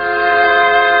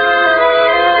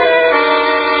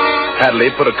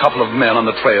 Hadley put a couple of men on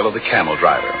the trail of the camel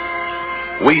driver.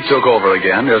 We took over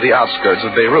again near the outskirts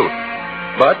of Beirut.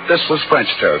 But this was French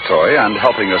territory, and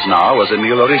helping us now was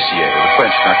Emile Rissier, the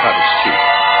French narcotics chief.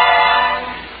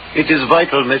 It is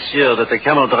vital, monsieur, that the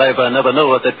camel driver never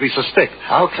know that we suspect.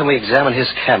 How can we examine his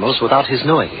camels without his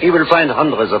knowing it? He will find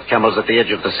hundreds of camels at the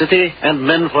edge of the city, and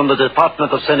men from the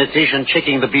Department of Sanitation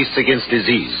checking the beasts against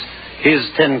disease. His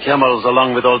 10 camels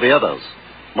along with all the others.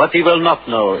 What he will not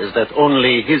know is that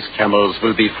only his camels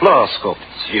will be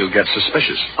fluoroscoped. You get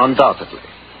suspicious. Undoubtedly.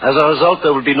 As a result,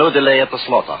 there will be no delay at the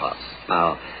slaughterhouse.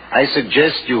 Now, I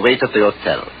suggest you wait at the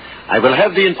hotel. I will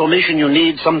have the information you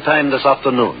need sometime this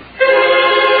afternoon.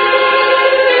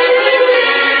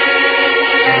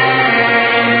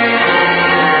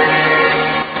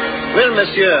 Well,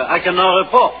 monsieur, I can now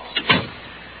report.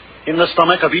 In the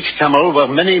stomach of each camel were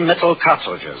many metal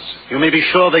cartridges. You may be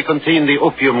sure they contain the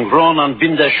opium grown on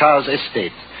Binder Shah's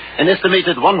estate. An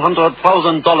estimated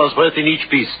 $100,000 worth in each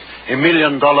beast. $1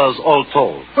 million all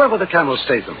told. Where were the camels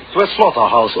taken? To a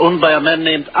slaughterhouse owned by a man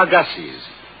named Agassiz.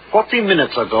 40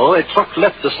 minutes ago, a truck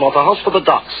left the slaughterhouse for the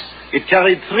docks. It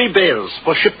carried 3 bales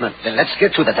for shipment. Then let's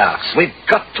get to the docks. We've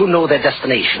got to know their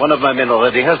destination. One of my men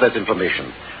already has that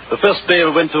information. The first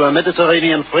bale went to a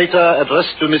Mediterranean freighter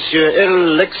addressed to Monsieur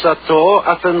El Lexator,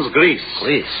 Athens, Greece.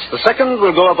 The second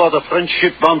will go aboard a French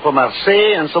ship bound for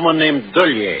Marseille and someone named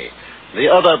Delier. The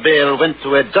other bale went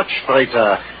to a Dutch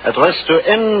freighter addressed to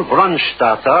N.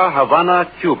 Brandstatter,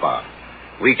 Havana, Cuba.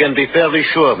 We can be fairly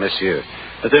sure, monsieur,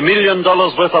 that $1 million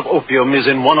worth of opium is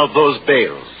in one of those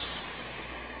bales.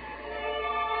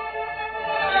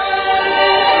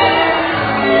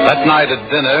 That night at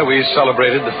dinner, we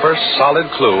celebrated the first solid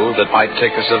clue that might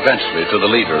take us eventually to the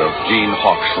leader of Jean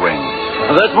Hawk's ring.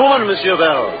 That woman, Monsieur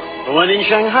Barrows, the one in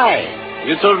Shanghai.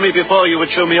 You told me before you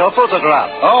would show me your photograph.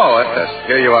 Oh, yes.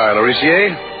 Here you are,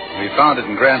 Lorisier. We found it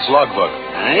in Grant's logbook.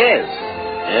 Yes,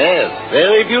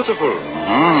 very beautiful.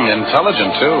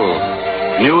 Intelligent,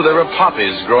 too. Knew there were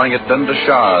poppies growing at Binder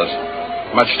Shah's.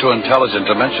 Much too intelligent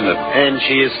to mention it. And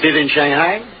she is still in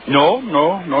Shanghai? No,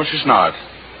 she's not.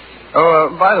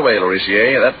 Oh, by the way,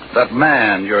 Lorisier, that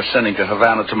man you're sending to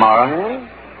Havana tomorrow,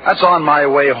 that's on my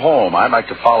way home. I'd like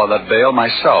to follow that bale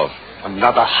myself.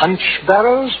 Another hunch,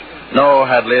 Barrows? No,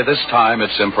 Hadley, this time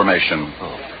it's information.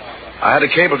 I had a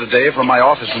cable today from my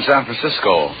office in San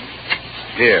Francisco.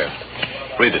 Here,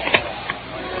 read it.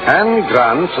 Anne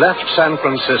Grant left San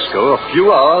Francisco a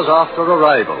few hours after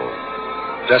arrival.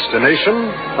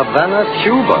 Destination, Havana,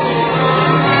 Cuba.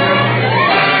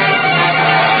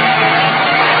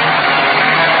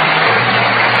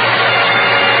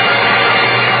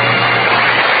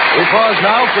 We pause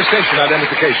now for station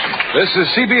identification. This is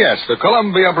CBS, the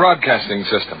Columbia Broadcasting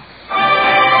System.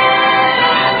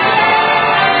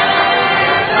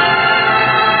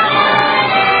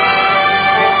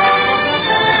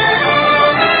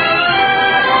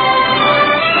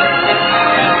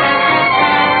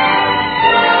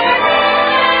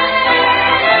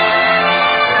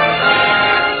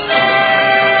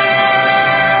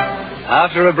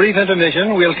 After a brief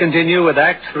intermission, we'll continue with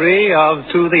Act 3 of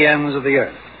To the Ends of the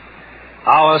Earth.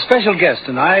 Our special guest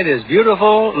tonight is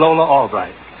beautiful Lola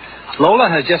Albright. Lola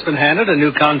has just been handed a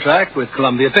new contract with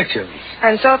Columbia Pictures.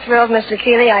 I'm so thrilled, Mr.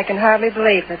 Keeley, I can hardly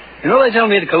believe it. You know, they tell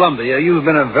me at Columbia you've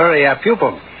been a very apt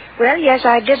pupil. Well, yes,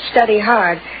 I did study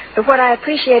hard, but what I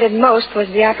appreciated most was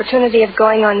the opportunity of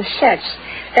going on sets.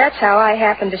 That's how I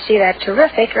happened to see that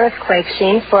terrific earthquake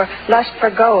scene for Lust for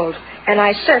Gold, and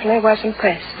I certainly was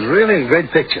impressed. Really a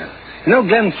great picture. You know,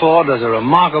 Glenn Ford does a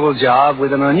remarkable job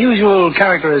with an unusual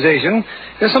characterization.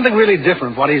 There's something really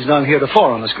different what he's done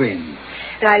heretofore on the screen.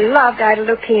 And I loved Ida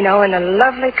Lupino and the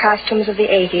lovely costumes of the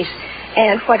 80s.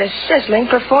 And what a sizzling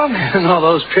performance. And all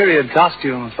those period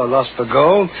costumes for Lust for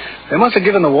Gold, they must have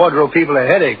given the wardrobe people a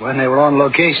headache when they were on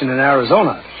location in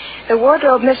Arizona. The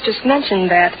wardrobe mistress mentioned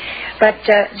that, but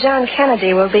John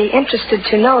Kennedy will be interested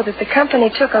to know that the company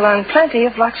took along plenty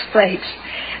of Lux plates.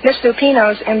 Miss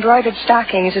Lupino's embroidered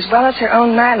stockings, as well as her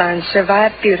own nylons,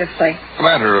 survived beautifully. A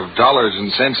matter of dollars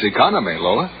and cents economy,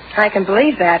 Lola. I can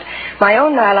believe that. My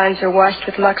own nylons are washed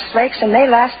with Lux Flakes, and they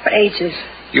last for ages.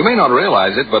 You may not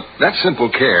realize it, but that simple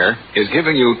care is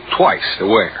giving you twice the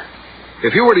wear.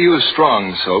 If you were to use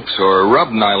strong soaps or rub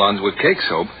nylons with cake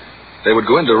soap, they would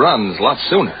go into runs a lot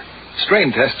sooner.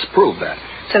 Strain tests prove that.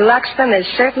 To lux them is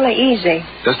certainly easy.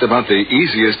 Just about the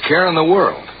easiest care in the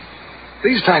world.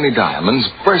 These tiny diamonds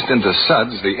burst into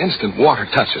suds the instant water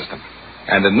touches them.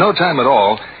 And in no time at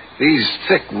all, these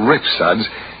thick rip suds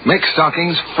make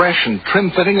stockings fresh and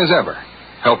trim-fitting as ever.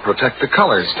 Help protect the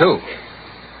colors, too.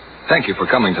 Thank you for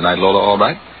coming tonight, Lola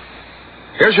Albright.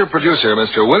 Here's your producer,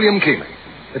 Mr. William Keeley.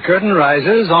 The curtain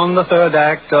rises on the third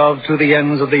act of To the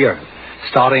Ends of the Earth,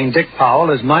 starring Dick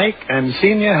Powell as Mike and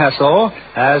Senior Hassel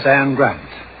as Anne Grant.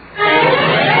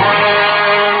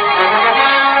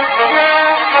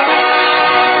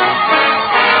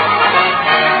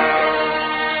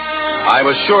 I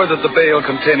was sure that the bale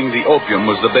containing the opium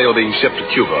was the bale being shipped to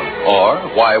Cuba.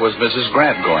 Or, why was Mrs.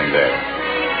 Grant going there?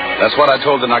 That's what I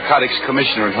told the Narcotics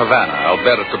Commissioner in Havana,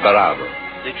 Alberto Barrows.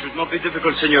 It should not be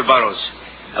difficult, Senor Barrows.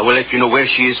 I will let you know where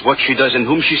she is, what she does, and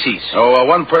whom she sees.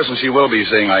 One person she will be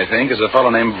seeing, I think, is a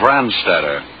fellow named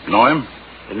Brandstatter. Know him?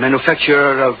 A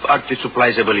manufacturer of arctic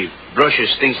supplies, I believe. Brushes,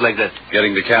 things like that.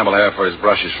 Getting the camel hair for his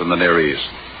brushes from the Near East.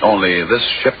 Only this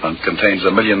shipment contains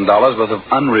 $1 million worth of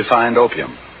unrefined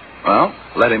opium. Well,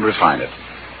 let him refine it.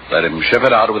 Let him ship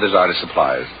it out with his artist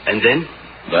supplies. And then?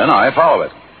 Then I follow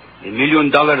it. $1 million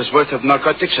worth of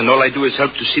narcotics, and all I do is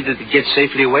help to see that it gets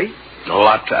safely away? A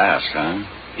lot to ask, huh?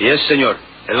 Yes, senor.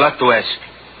 A lot to ask.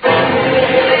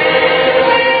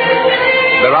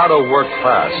 Barrows worked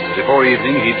fast. Before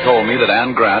evening, he told me that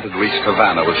Anne Grant had reached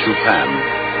Havana with Chupin.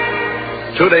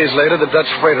 2 days later, the Dutch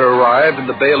freighter arrived, and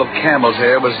the bale of camel's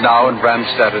hair was now in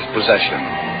Brandstatter's possession.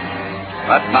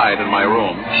 That night in my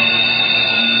room...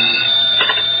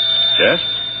 Yes?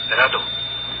 Barrows.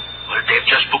 Well, they've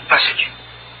just booked passage.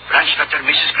 Brandstatter,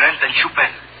 Mrs. Grant, and Chupin.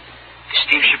 The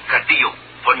steamship Cardillo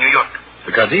for New York.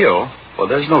 The Cardillo? Well,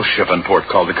 there's no ship in port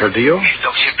called the Cardillo. She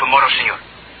docks here tomorrow, senor.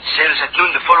 Sails at noon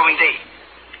the following day.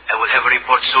 I will have a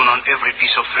report soon on every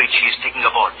piece of freight she is taking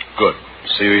aboard. Good.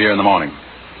 See you here in the morning.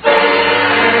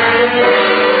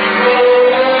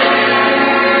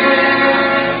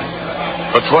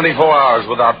 For 24 hours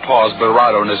without pause,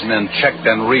 Barrows and his men checked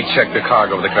and rechecked the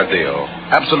cargo of the Cardillo.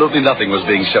 Absolutely nothing was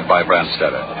being shipped by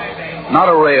Brandstatter. Not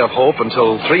a ray of hope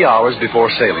until 3 hours before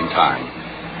sailing time.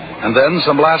 And then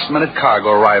some last-minute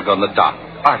cargo arrived on the dock.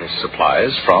 Artist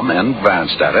supplies from N.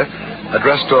 Brandstatter,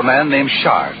 addressed to a man named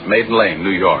Sharp, Maiden Lane,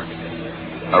 New York.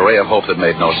 A ray of hope that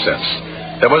made no sense.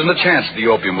 There wasn't a chance the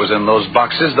opium was in those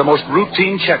boxes. The most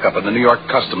routine checkup in the New York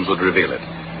Customs would reveal it.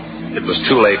 It was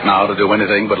too late now to do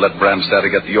anything but let Brandstatter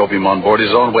get the opium on board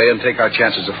his own way and take our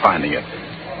chances of finding it.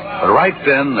 But right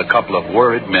then, a couple of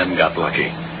worried men got lucky.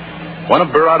 One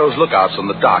of Barrows' lookouts on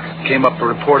the dock came up to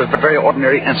report a very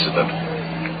ordinary incident.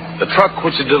 The truck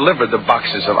which had delivered the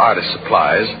boxes of artist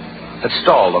supplies had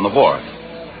stalled on the wharf.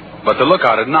 But the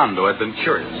lookout, Hernando, had been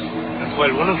curious. And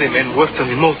while one of the men worked on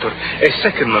the motor, a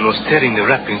second man was tearing the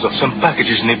wrappings of some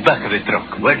packages in the back of the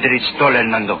truck. Where did it stall,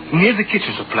 Hernando? Near the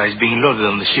kitchen supplies being loaded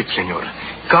on the ship, senor.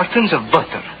 Cartons of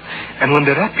butter. And when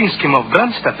the wrappings came off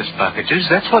Brandstatter's packages,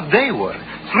 that's what they were.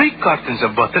 3 cartons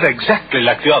of butter exactly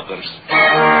like the others.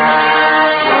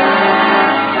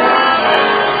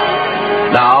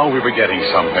 Now we were getting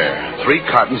somewhere.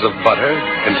 3 cartons of butter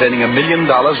containing $1 million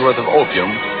worth of opium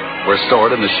were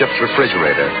stored in the ship's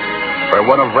refrigerator, where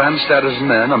one of Brandstatter's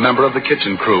men, a member of the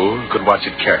kitchen crew, could watch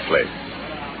it carefully.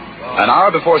 An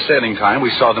hour before sailing time, we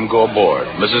saw them go aboard,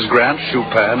 Mrs. Grant,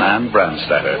 Chupin, and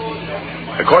Brandstatter.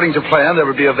 According to plan, there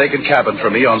would be a vacant cabin for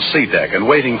me on sea deck, and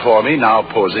waiting for me, now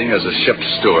posing as a ship's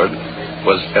steward,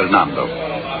 was Hernando.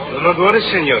 Do not worry,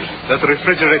 senor. That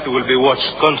refrigerator will be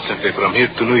watched constantly from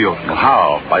here to New York.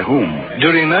 How? By whom?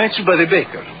 During nights, by the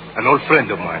baker, an old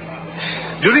friend of mine.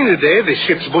 During the day, the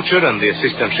ship's butcher and the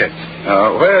assistant chef.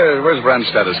 Where's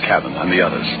Brandstatter's cabin and the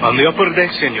others? On the upper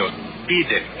deck, senor. B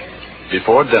deck.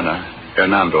 Before dinner,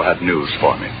 Hernando had news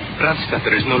for me.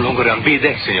 Brandstatter is no longer on B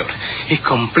deck, senor. He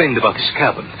complained about his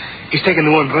cabin. He's taken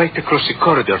the one right across the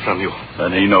corridor from you.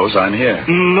 Then he knows I'm here.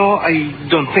 No, I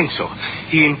don't think so.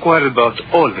 He inquired about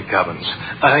all the cabins.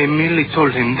 I merely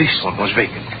told him this one was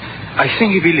vacant. I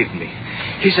think he believed me.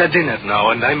 He's at dinner now,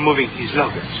 and I'm moving his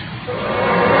luggage.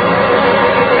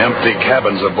 Empty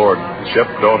cabins aboard ship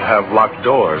don't have locked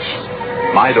doors.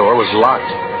 My door was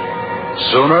locked.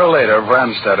 Sooner or later,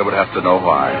 Brandstatter would have to know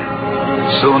why.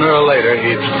 Sooner or later,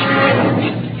 he'd...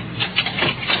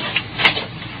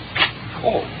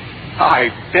 Oh, I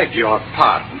beg your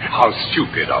pardon. How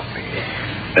stupid of me.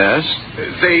 Yes?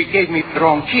 They gave me the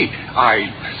wrong key. I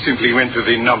simply went to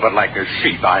the number like a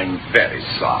sheep. I'm very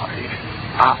sorry.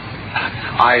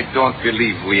 I don't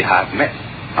believe we have met.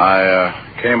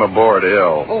 I Came aboard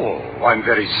ill. Oh, I'm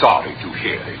very sorry to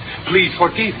hear it. Please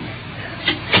forgive me.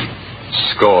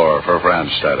 Score for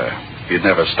Brandstetter. He'd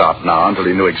never stop now until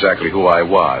he knew exactly who I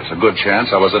was. A good chance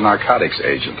I was a narcotics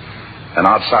agent. An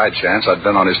outside chance I'd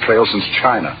been on his trail since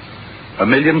China.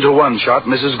 1,000,000 to 1 shot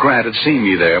Mrs. Grant had seen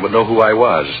me there, would know who I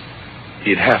was.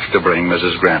 He'd have to bring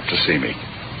Mrs. Grant to see me.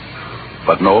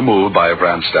 But no move by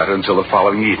Brandstetter until the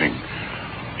following evening.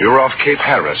 We were off Cape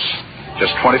Harris,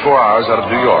 just 24 hours out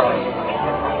of New York.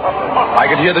 I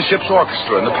could hear the ship's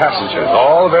orchestra and the passengers,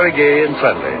 all very gay and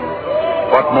friendly.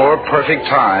 What more perfect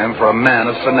time for a man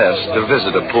of finesse to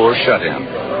visit a poor shut-in.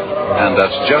 And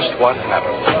that's just what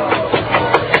happened.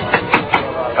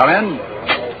 Come in.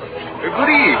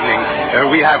 Good evening.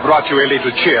 We have brought you a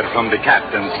little chair from the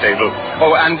captain's table.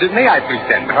 Oh, and may I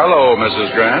present? Hello,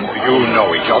 Mrs. Grant. You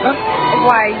know each other?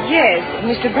 Why, yes.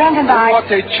 Mr. Brand and I...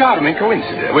 What a charming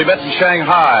coincidence. We met in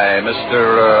Shanghai,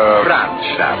 Mr.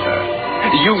 Brandstetter.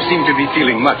 You seem to be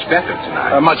feeling much better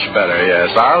tonight. Much better,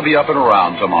 yes. I'll be up and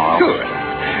around tomorrow.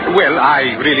 Good. Well,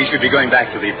 I really should be going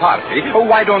back to the party. Oh,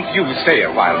 why don't you stay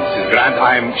a while, Mrs. Grant?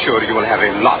 I'm sure you will have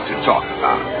a lot to talk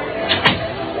about.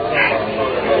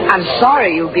 I'm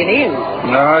sorry you've been ill.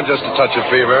 No, just a touch of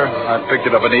fever. I picked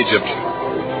it up in Egypt.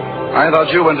 I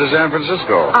thought you went to San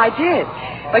Francisco. I did.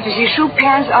 But you see,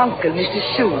 Chupin's uncle, Mr.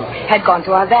 Sue, had gone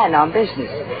to Havana on business.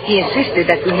 He insisted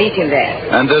that we meet him there.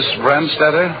 And this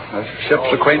Brandstetter, a ship's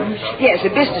acquaintance? Yes,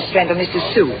 a business friend of Mr.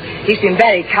 Sue. He's been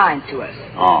very kind to us.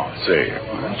 Oh, see.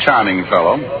 Charming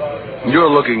fellow.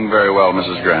 You're looking very well,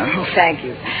 Mrs. Grant. Oh, thank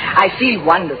you. I feel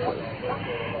wonderful.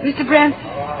 Mr. Brent,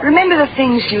 remember the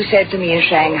things you said to me in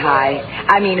Shanghai?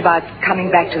 I mean, about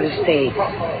coming back to the States.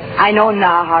 I know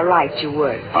now how right you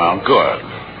were. Oh, good.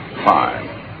 Fine.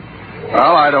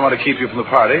 Well, I don't want to keep you from the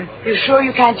party. You sure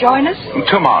you can't join us?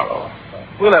 Tomorrow.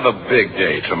 We'll have a big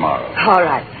day tomorrow. All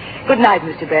right. Good night,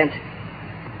 Mr. Brent.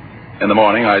 In the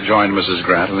morning, I joined Mrs.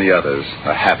 Grant and the others.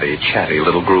 A happy, chatty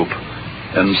little group.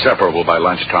 Inseparable by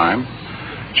lunchtime.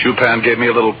 Chupin gave me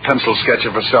a little pencil sketch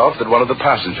of herself that one of the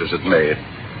passengers had made.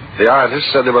 The artist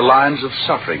said there were lines of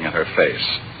suffering in her face.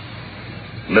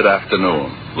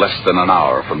 Mid-afternoon, less than an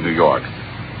hour from New York.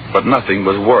 But nothing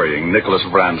was worrying Nicholas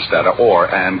Brandstetter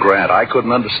or Anne Grant. I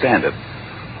couldn't understand it.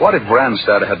 What if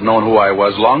Brandstetter had known who I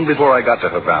was long before I got to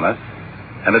Havana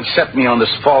and had set me on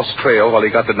this false trail while he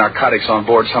got the narcotics on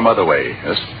board some other way?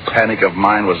 This panic of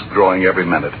mine was growing every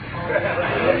minute.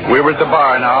 We were at the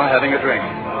bar now, having a drink.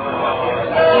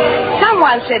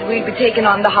 Someone said we'd be taking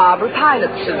on the harbor pilot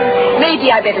soon.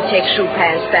 Maybe I better take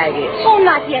Chupin's baggage. Oh,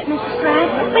 not yet, Mrs.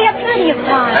 Grant. We have plenty of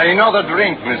time. Another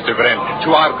drink, Mr. Brent, to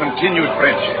our continued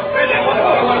friendship.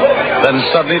 Then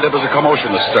suddenly there was a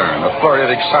commotion astern, a flurry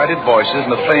of excited voices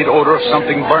and the faint odor of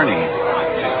something burning.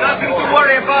 Nothing to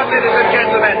worry about, ladies and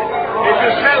gentlemen. If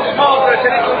you smell smoke, there's a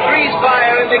little grease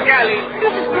fire in the galley.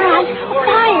 Mrs. Grant,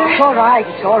 fire.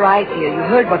 It's all right, dear. You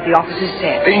heard what the officer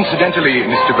said. Incidentally,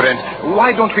 Mr. Brent, why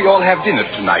don't we all have dinner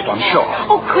tonight on shore?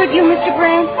 Oh, could you, Mr.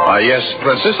 Brent? Yes,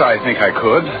 Princess, I think I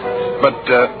could. But,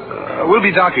 we'll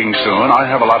be docking soon. I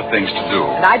have a lot of things to do.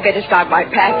 And I'd better start my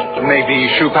packing. Maybe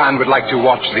Chupin would like to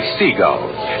watch the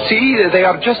seagulls. See, they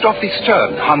are just off the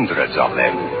stern, hundreds of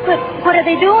them. But what are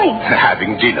they doing?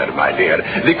 Having dinner, my dear.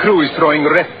 The crew is throwing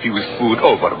refuse food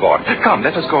overboard. Come,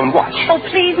 let us go and watch. Oh,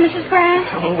 please, Mrs.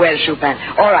 Grant. Well, Chupin,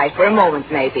 all right, for a moment,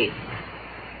 maybe.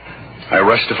 I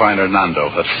rushed to find Hernando,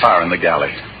 that fire in the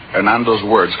galley. Hernando's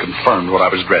words confirmed what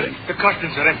I was dreading. The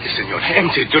cartons are empty, senor.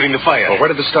 Empty during the fire. Well, where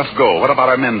did the stuff go? What about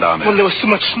our men down there? Well, there was too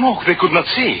much smoke. They could not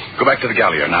see. Go back to the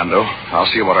galley, Hernando.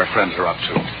 I'll see what our friends are up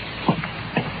to.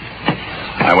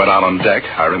 I went out on deck.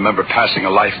 I remember passing a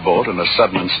lifeboat in a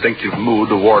sudden instinctive mood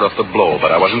to ward off the blow,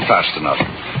 but I wasn't fast enough.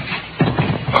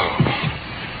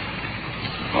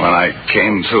 When I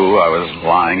came to, I was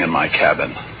lying in my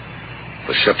cabin.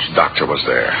 The ship's doctor was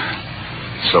there.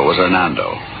 So was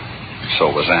Hernando.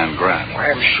 So was Anne Grant.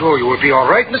 I'm sure you will be all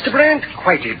right, Mr. Brand.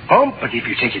 Quite a bump, but if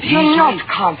you take it easy... You're not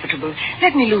comfortable.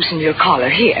 Let me loosen your collar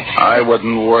here. I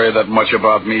wouldn't worry that much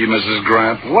about me, Mrs.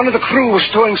 Grant. One of the crew was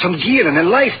stowing some gear in a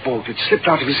lifeboat. It slipped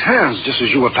out of his hands just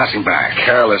as you were passing by.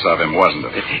 Careless of him,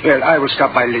 wasn't it? Well, I will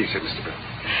stop by later, Mr. Brand.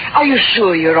 Are you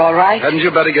sure you're all right? Hadn't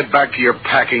you better get back to your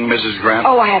packing, Mrs. Grant?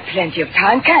 Oh, I have plenty of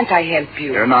time. Can't I help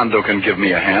you? Hernando can give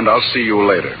me a hand. I'll see you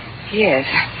later. Yes.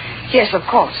 Yes, of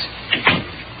course.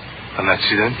 An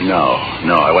accident?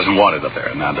 No, I wasn't wanted up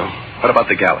there, Hernando. What about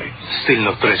the galley? Still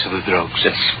no trace of the drugs.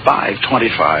 It's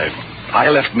 5:25. I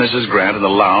left Mrs. Grant in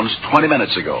the lounge 20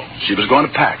 minutes ago. She was going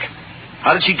to pack.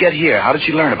 How did she get here? How did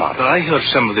she learn about it? I heard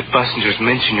some of the passengers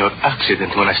mention your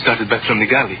accident when I started back from the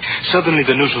galley. Suddenly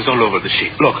the news was all over the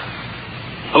ship. Look.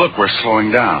 Look, we're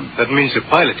slowing down. That means the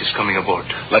pilot is coming aboard.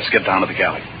 Let's get down to the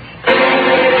galley.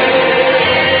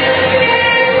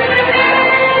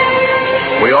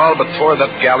 We all but tore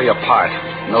that galley apart.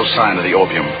 No sign of the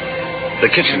opium. The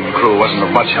kitchen crew wasn't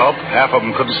of much help. Half of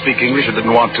them couldn't speak English or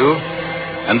didn't want to.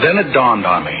 And then it dawned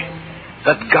on me.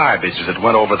 That garbage that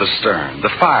went over the stern. The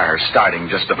fire starting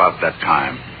just about that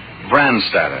time.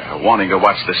 Brandstatter wanting to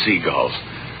watch the seagulls.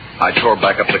 I tore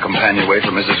back up the companionway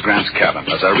for Mrs. Grant's cabin.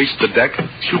 As I reached the deck,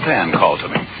 Chupin called to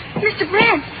me. Mr.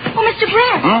 Brant. Oh, Mr.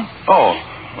 Brant. Huh? Oh,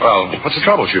 well, what's the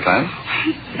trouble, Chupin?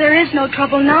 There is no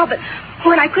trouble now, but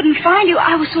when I couldn't find you,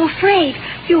 I was so afraid.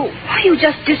 You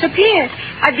just disappeared.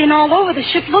 I've been all over the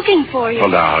ship looking for you.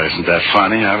 Well, now, isn't that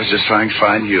funny? I was just trying to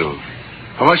find you.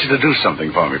 I want you to do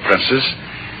something for me, Princess.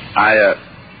 I'd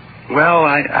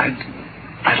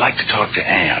like to talk to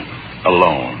Anne,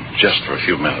 alone, just for a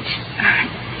few minutes.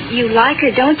 You like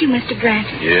her, don't you, Mr. Brant?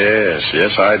 Yes,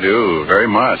 I do, very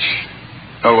much.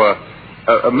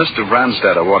 Mr.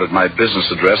 Brandstatter wanted my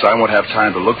business address. I won't have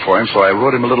time to look for him, so I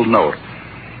wrote him a little note.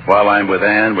 While I'm with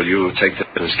Anne, will you take to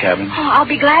his cabin? Oh, I'll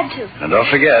be glad to. And don't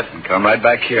forget, come right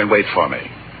back here and wait for me.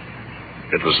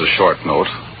 It was a short note.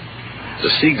 The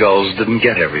seagulls didn't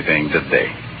get everything, did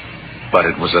they? But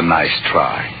it was a nice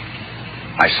try.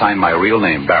 I signed my real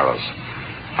name, Barrows.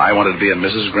 I wanted to be in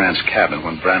Mrs. Grant's cabin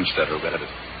when Brandstatter read it.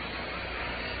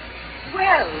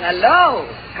 Well, hello.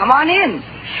 Come on in.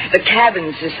 The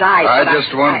cabin's aside. I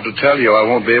just wanted to tell you I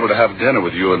won't be able to have dinner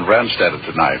with you and Brandstatter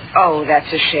tonight. Oh, that's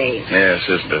a shame. Yes,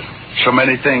 isn't it? So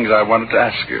many things I wanted to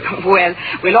ask you. Well,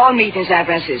 we'll all meet in San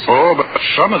Francisco. Oh, but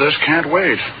some of this can't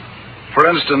wait. For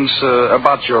instance,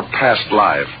 about your past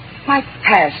life. My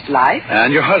past life?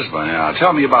 And your husband, yeah.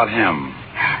 Tell me about him.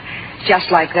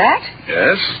 Just like that?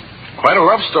 Yes. Quite a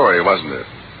love story, wasn't it?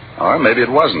 Or maybe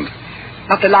it wasn't.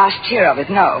 Not the last tear of it,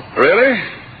 no. Really?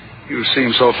 You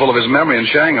seemed so full of his memory in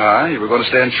Shanghai, you were going to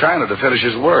stay in China to finish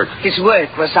his work. His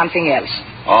work was something else.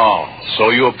 Oh, so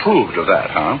you approved of that,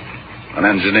 huh? An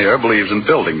engineer believes in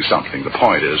building something. The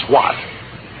point is, what?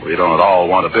 We don't at all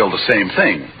want to build the same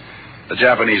thing. The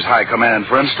Japanese High Command,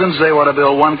 for instance, they want to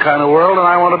build one kind of world, and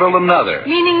I want to build another.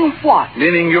 Meaning what?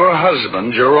 Meaning your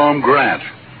husband, Jerome Grant.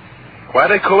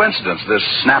 Quite a coincidence, this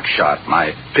snapshot,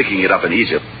 my picking it up in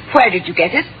Egypt. Where did you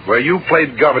get it? Where you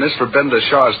played governess for Benda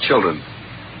Shah's children.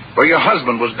 Where your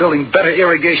husband was building better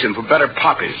irrigation for better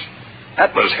poppies.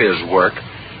 That was his work.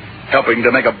 Helping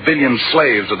to make 1 billion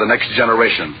slaves of the next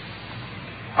generation.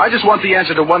 I just want the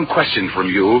answer to one question from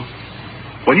you.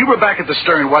 When you were back at the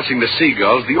stern watching the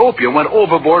seagulls, the opium went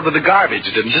overboard with the garbage,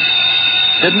 didn't it?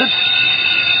 Didn't it?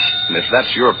 And if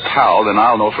that's your pal, then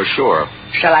I'll know for sure.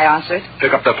 Shall I answer it?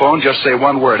 Pick up the phone, just say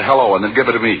one word, hello, and then give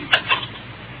it to me.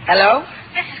 Hello?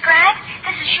 Mrs. Grant,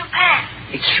 this is Chupin.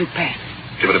 It's Chupin.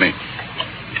 Give it to me.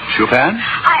 Chupin?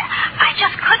 I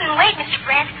just couldn't wait, Mr.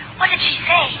 Brant. What did she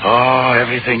say? Oh,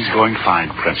 everything's going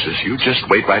fine, Princess. You just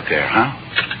wait right there, huh?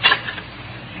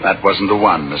 That wasn't the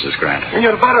one, Mrs. Grant.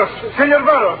 Senor Barrows. Senor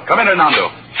Barrows. Come in, Hernando.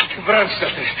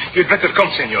 Brandstatter. You'd better come,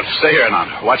 senor. Stay here,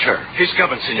 Hernando. Watch her. His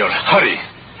cabin, senor. Hurry.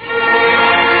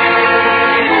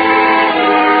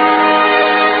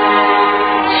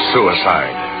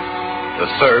 Suicide. The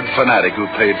third fanatic who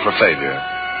paid for failure.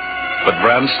 But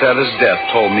Brandstatter's death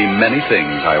told me many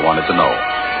things I wanted to know.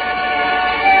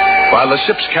 While the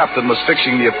ship's captain was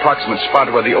fixing the approximate spot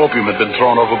where the opium had been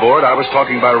thrown overboard, I was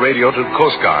talking by radio to the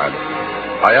Coast Guard.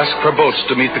 I asked for boats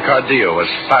to meet the Cardio as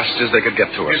fast as they could get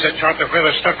to us. Here's a chart of where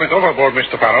the stuff went overboard,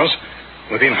 Mr. Barrows.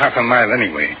 Within half a mile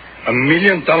anyway. $1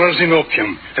 million in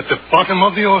opium at the bottom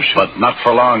of the ocean. But not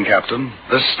for long, Captain.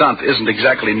 This stunt isn't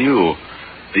exactly new.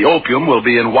 The opium will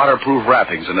be in waterproof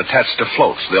wrappings and attached to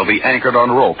floats. They'll be anchored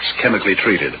on ropes, chemically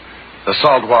treated. The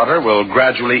salt water will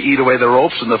gradually eat away the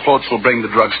ropes, and the floats will bring the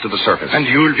drugs to the surface. And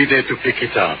you'll be there to pick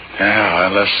it up. Yeah,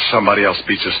 unless somebody else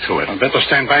beats us to it. I'd better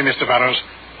stand by, Mr. Barrows.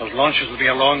 Those launches will be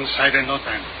alongside in no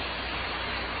time.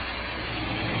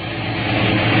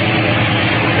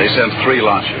 They sent 3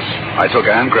 launches. I took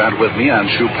Anne Grant with me and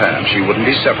Chupin. She wouldn't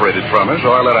be separated from us,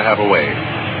 or I let her have a way.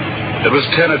 It was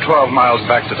 10 or 12 miles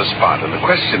back to the spot, and the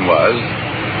question was,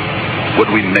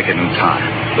 would we make it in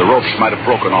time? The ropes might have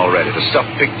broken already, the stuff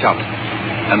picked up,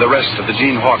 and the rest of the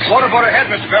Gene Hawk's... Motorboat ahead,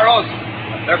 Mr. Barrows.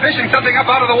 They're fishing something up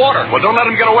out of the water. Well, don't let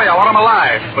them get away. I want them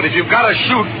alive. But if you've got to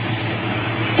shoot...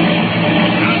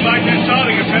 Sounds like they're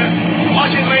starting us, sir.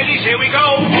 Watch it, ladies. Here we go.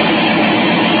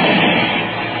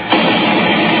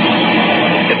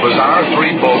 It was our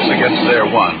 3 boats against their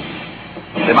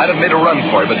 1. They might have made a run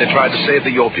for it, but they tried to save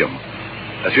the opium.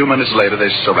 A few minutes later, they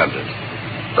surrendered.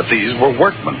 But these were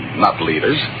workmen, not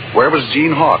leaders. Where was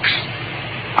Gene Hawkes?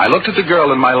 I looked at the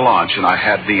girl in my launch, and I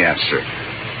had the answer.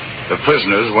 The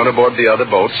prisoners went aboard the other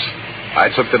boats. I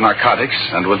took the narcotics,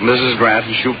 and with Mrs. Grant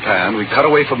and Chupin, we cut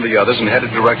away from the others and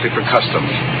headed directly for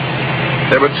customs.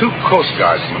 There were 2 Coast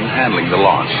Guardsmen handling the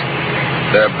launch.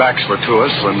 Their backs were to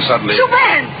us when suddenly...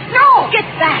 Chupin! No! Get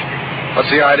back!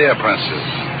 What's the idea, Princess?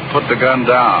 Put the gun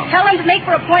down. Tell him to make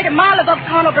for a point a mile above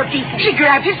Conover Beacon. She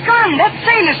grabbed his gun. That's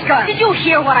sailor's gun. Did you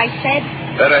hear what I said?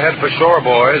 Better head for shore,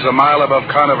 boys, a mile above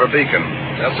Conover Beacon.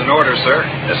 That's an order, sir.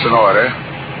 It's an order.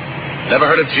 Never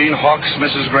heard of Gene Hawks,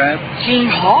 Mrs. Grant? Gene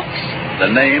Hawks?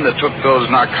 The name that took those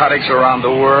narcotics around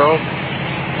the world?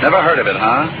 Never heard of it,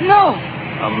 huh? No.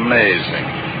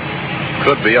 Amazing.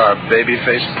 Could be our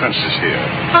baby-faced princess here.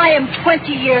 I am 20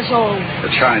 years old.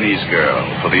 The Chinese girl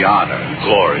for the honor and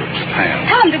glory of Japan.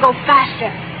 Tell him to go faster.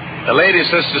 The lady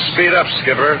says to speed up,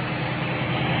 Skipper.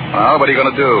 Well, what are you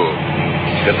going to do?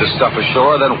 Get this stuff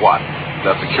ashore, then what?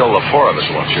 You'll have to kill the 4 of us,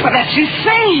 won't you? But that's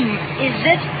insane. Is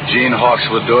it? Gene Hawks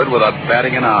would do it without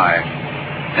batting an eye.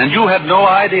 And you had no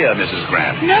idea, Mrs.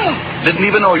 Grant. No. Didn't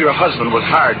even know your husband was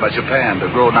hired by Japan to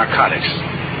grow narcotics.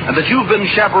 And that you've been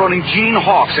chaperoning Gene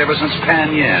Hawks ever since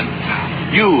Pan Yin.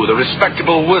 You, the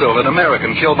respectable widow of an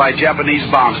American killed by Japanese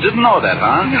bombs, didn't know that,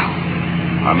 huh?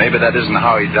 No. Or maybe that isn't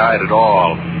how he died at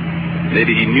all.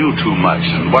 Maybe he knew too much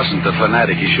and wasn't the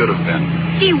fanatic he should have been.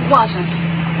 He wasn't,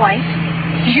 quite.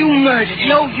 You murdered him.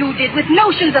 No, you did, with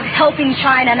notions of helping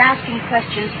China and asking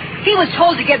questions. He was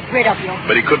told to get rid of you.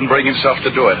 But he couldn't bring himself to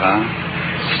do it, huh?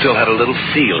 Still had a little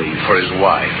feeling for his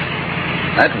wife.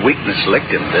 That weakness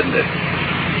licked him, didn't it?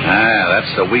 Ah,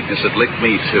 that's the weakness that licked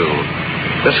me, too.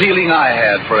 The feeling I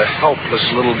had for a helpless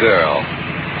little girl.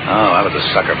 Oh, I was a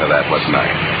sucker for that, wasn't I?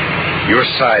 Your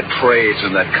side trades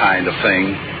in that kind of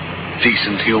thing.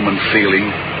 Decent human feeling.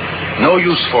 No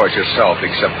use for it yourself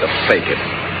except to fake it.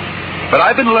 But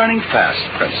I've been learning fast,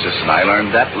 Princess, and I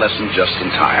learned that lesson just in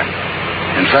time.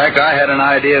 In fact, I had an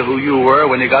idea who you were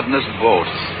when you got in this boat.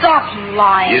 Stop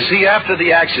lying. You see, after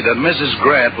the accident, Mrs.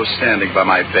 Grant was standing by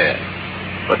my bed.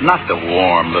 But not the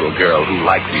warm little girl who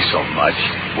liked me so much.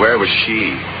 Where was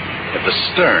she? At the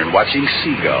stern, watching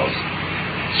seagulls.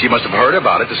 She must have heard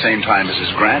about it the same time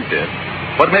Mrs. Grant did.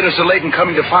 What made her so late in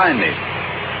coming to find me?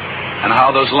 And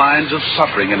how those lines of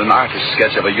suffering in an artist's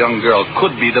sketch of a young girl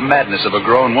could be the madness of a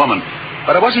grown woman.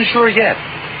 But I wasn't sure yet.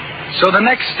 So the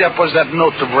next step was that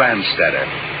note to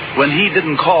Brandstetter. When he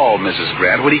didn't call Mrs.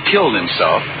 Grant, when he killed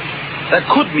himself, that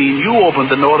could mean you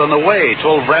opened the note on the way,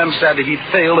 told Brandstetter he'd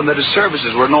failed and that his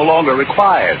services were no longer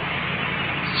required.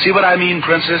 See what I mean,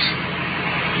 Princess?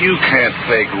 You can't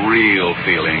fake real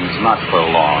feelings, not for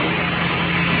long.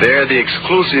 They're the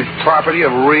exclusive property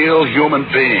of real human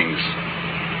beings.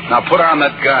 Now put on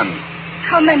that gun.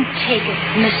 Come and take it,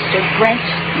 Mr. Brent.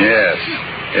 Yes.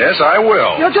 Yes, I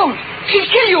will. No, don't. She'll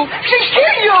kill you. She'll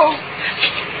kill you.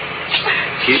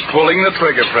 Keep pulling the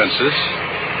trigger, Princess.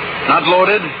 Not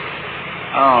loaded?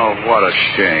 Oh, what a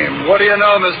shame. What do you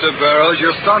know, Mr. Barrows?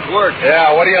 Your stunt worked.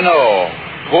 Yeah, what do you know?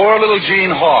 Poor little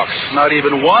Gene Hawks. Not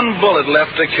even one bullet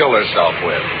left to kill herself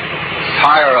with.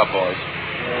 Tie her up, boys.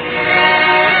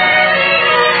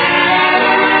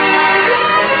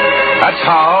 That's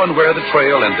how and where the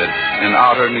trail ended, in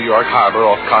outer New York Harbor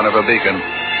off Conover Beacon.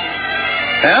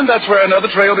 And that's where another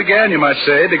trail began, you might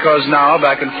say, because now,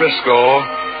 back in Frisco,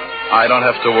 I don't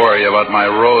have to worry about my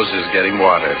roses getting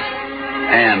watered.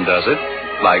 Anne does it,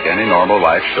 like any normal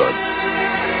wife should.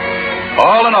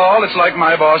 All in all, it's like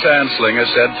my boss Anslinger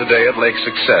said today at Lake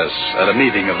Success, at a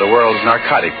meeting of the World's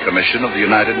Narcotics Commission of the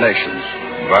United Nations.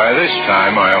 By this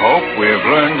time, I hope we have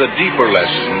learned the deeper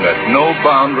lesson that no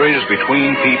boundaries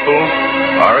between people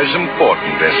are as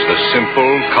important as the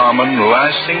simple, common,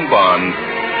 lasting bond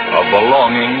of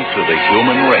belonging to the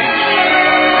human race.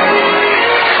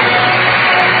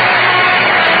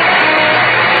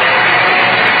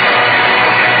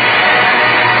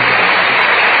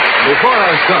 Before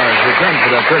our stars return for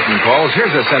their curtain calls,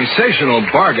 here's a sensational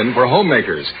bargain for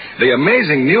homemakers. The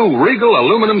amazing new Regal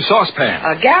aluminum saucepan.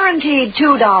 A guaranteed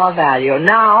 $2 value,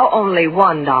 now only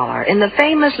 $1, in the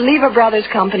famous Lever Brothers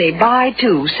Company Buy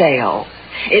Two sale.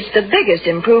 It's the biggest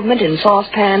improvement in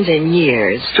saucepans in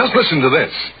years. Just listen to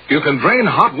this. You can drain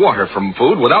hot water from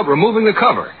food without removing the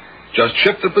cover. Just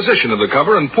shift the position of the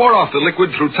cover and pour off the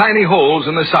liquid through tiny holes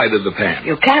in the side of the pan.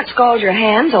 You can't scald your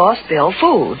hands or spill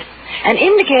food. An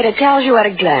indicator tells you at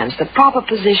a glance the proper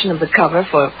position of the cover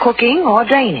for cooking or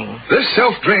draining. This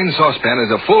self-drain saucepan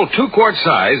is a full 2-quart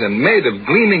size and made of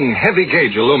gleaming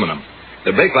heavy-gauge aluminum.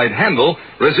 The Bakelite handle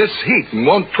resists heat and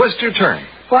won't twist or turn.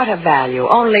 What a value.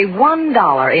 Only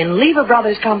 $1 in Lever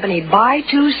Brothers Company Buy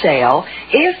Two sale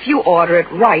if you order it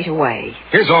right away.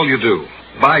 Here's all you do.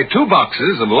 Buy 2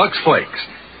 boxes of Lux Flakes.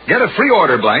 Get a free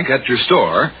order blank at your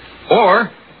store,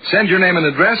 or Send your name and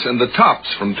address and the tops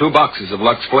from 2 boxes of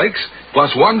Lux Flakes,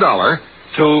 plus $1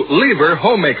 to Lever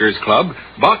Homemakers Club,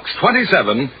 Box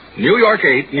 27, New York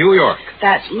 8, New York.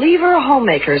 That's Lever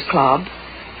Homemakers Club,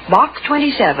 Box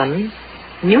 27,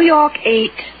 New York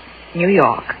 8, New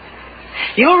York.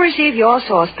 You'll receive your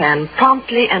saucepan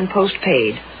promptly and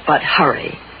postpaid, but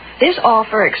hurry. This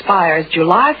offer expires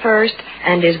July 1st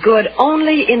and is good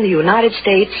only in the United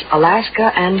States,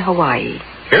 Alaska, and Hawaii.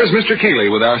 Here's Mr. Keeley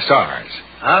with our stars.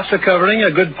 After covering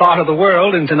a good part of the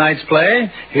world in tonight's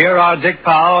play, here are Dick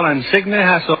Powell and Signe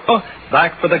Hasso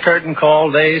back for the curtain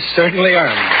call they certainly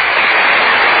earned.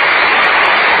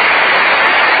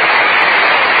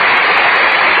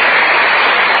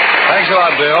 Thanks a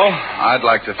lot, Bill. I'd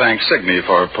like to thank Signe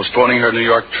for postponing her New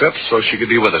York trip so she could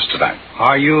be with us tonight.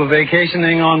 Are you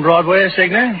vacationing on Broadway,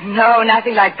 Signe? No,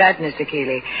 nothing like that, Mr.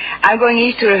 Keeley. I'm going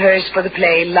east to rehearse for the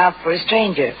play Love for a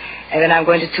Stranger, and then I'm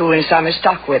going to tour in summer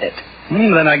stock with it.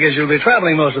 Then I guess you'll be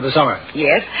traveling most of the summer.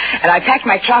 Yes, and I packed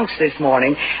my trunks this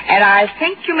morning, and I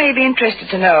think you may be interested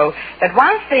to know that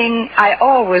one thing I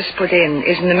always put in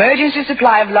is an emergency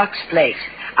supply of Lux Flakes.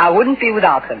 I wouldn't be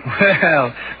without them.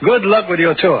 Well, good luck with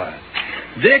your tour.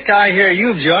 Dick, I hear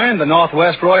you've joined the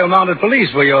Northwest Royal Mounted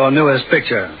Police for your newest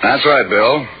picture. That's right,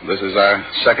 Bill. This is our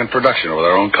second production with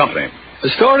our own company. The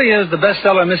story is the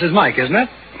bestseller Mrs. Mike, isn't it?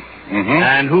 Mm-hmm.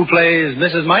 And who plays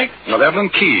Mrs. Mike? Well, Evelyn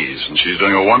Keyes, and she's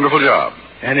doing a wonderful job.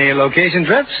 Any location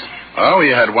trips? Oh, we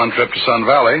had one trip to Sun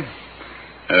Valley.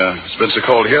 It's been so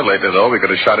cold here lately, though, we could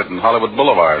have shot it in Hollywood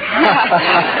Boulevard.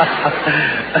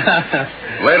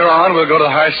 Later on, we'll go to the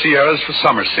High Sierras for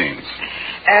summer scenes.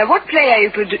 What play are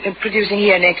you producing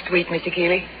here next week, Mr.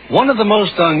 Keeley? One of the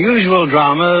most unusual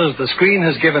dramas the screen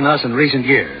has given us in recent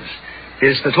years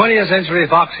is the 20th Century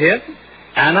Fox hit,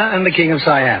 Anna and the King of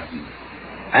Siam.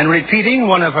 And repeating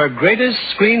one of her greatest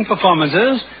screen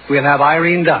performances, we'll have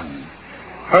Irene Dunn.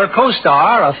 Her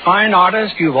co-star, a fine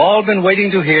artist you've all been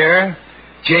waiting to hear,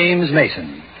 James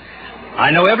Mason.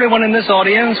 I know everyone in this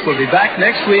audience will be back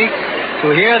next week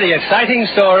to hear the exciting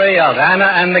story of Anna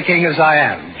and the King of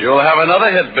Siam. You'll have another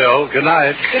hit, Bill. Good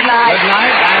night. Good night. Good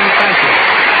night, and thank you.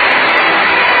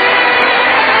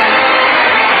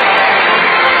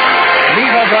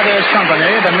 Lever Brothers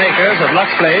Company, the makers of Lux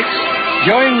Flakes,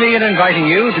 join me in inviting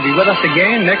you to be with us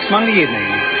again next Monday evening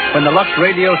when the Lux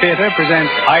Radio Theater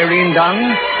presents Irene Dunn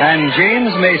and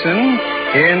James Mason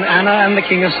in Anna and the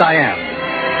King of Siam.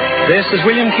 This is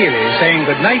William Keeley saying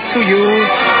good night to you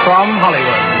from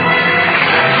Hollywood.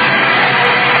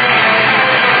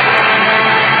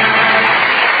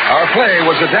 Our play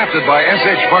was adapted by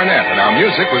S.H. Barnett, and our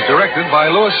music was directed by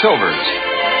Louis Silvers.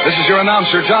 This is your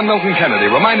announcer, John Milton Kennedy,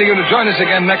 reminding you to join us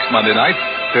again next Monday night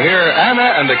to hear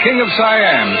Anna and the King of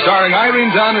Siam, starring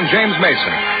Irene Dunn and James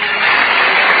Mason.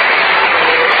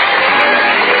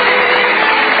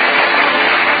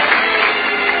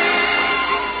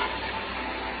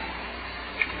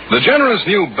 The generous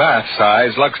new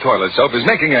bath-size Lux toilet soap is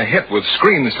making a hit with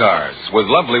screen stars, with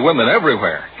lovely women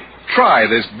everywhere. Try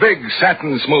this big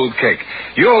satin smooth cake.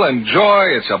 You'll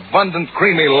enjoy its abundant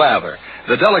creamy lather,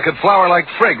 the delicate flower-like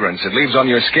fragrance it leaves on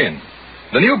your skin.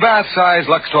 The new bath-size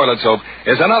Lux toilet soap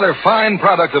is another fine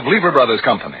product of Lever Brothers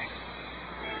Company.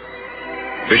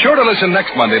 Be sure to listen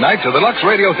next Monday night to the Lux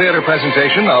Radio Theater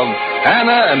presentation of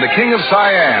Anna and the King of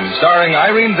Siam, starring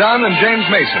Irene Dunn and James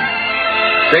Mason.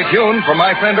 Stay tuned for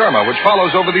My Friend Irma, which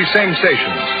follows over these same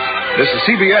stations. This is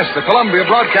CBS, the Columbia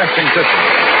Broadcasting System.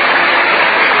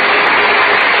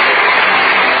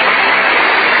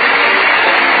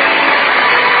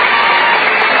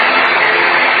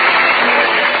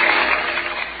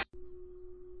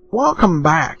 Welcome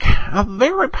back. A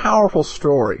very powerful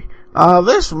story.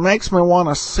 This makes me want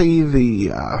to see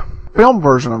the film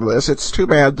version of this. It's too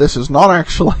bad this is not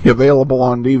actually available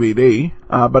on DVD.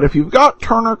 But if you've got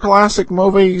Turner Classic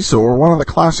Movies or one of the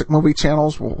classic movie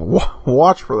channels,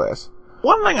 watch for this.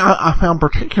 One thing I found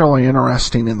particularly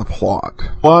interesting in the plot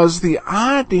was the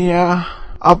idea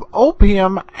of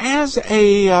opium as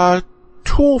a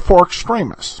tool for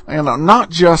extremists. And not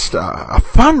just a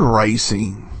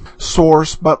fundraising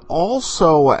source, but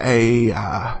also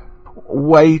a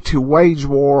way to wage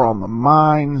war on the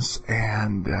minds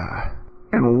and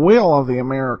will of the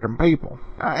American people.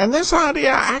 And this idea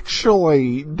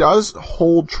actually does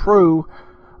hold true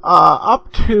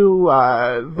up to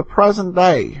the present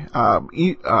day,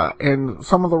 and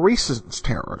some of the recent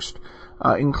terrorists,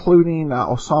 including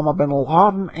Osama bin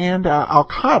Laden and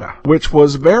Al-Qaeda, which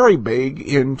was very big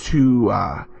into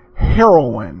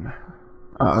heroin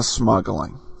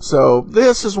smuggling. So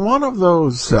this is one of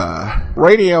those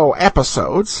radio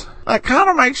episodes that kind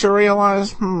of makes you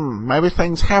realize, maybe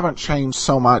things haven't changed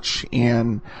so much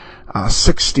in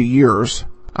 60 years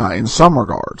in some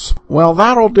regards. Well,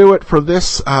 that'll do it for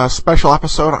this special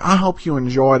episode. I hope you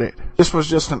enjoyed it. This was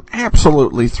just an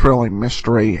absolutely thrilling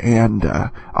mystery and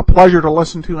a pleasure to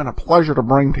listen to and a pleasure to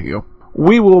bring to you.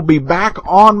 We will be back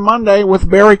on Monday with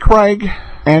Barry Craig,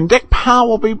 and Dick Powell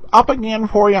will be up again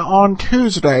for you on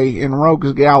Tuesday in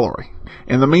Rogues Gallery.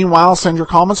 In the meanwhile, send your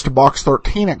comments to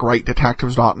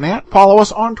box13@greatdetectives.net. Follow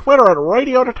us on Twitter at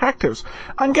Radio Detectives,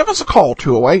 and give us a call,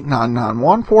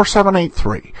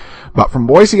 208-991-4783. But from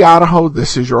Boise, Idaho,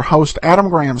 this is your host, Adam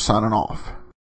Graham, signing off.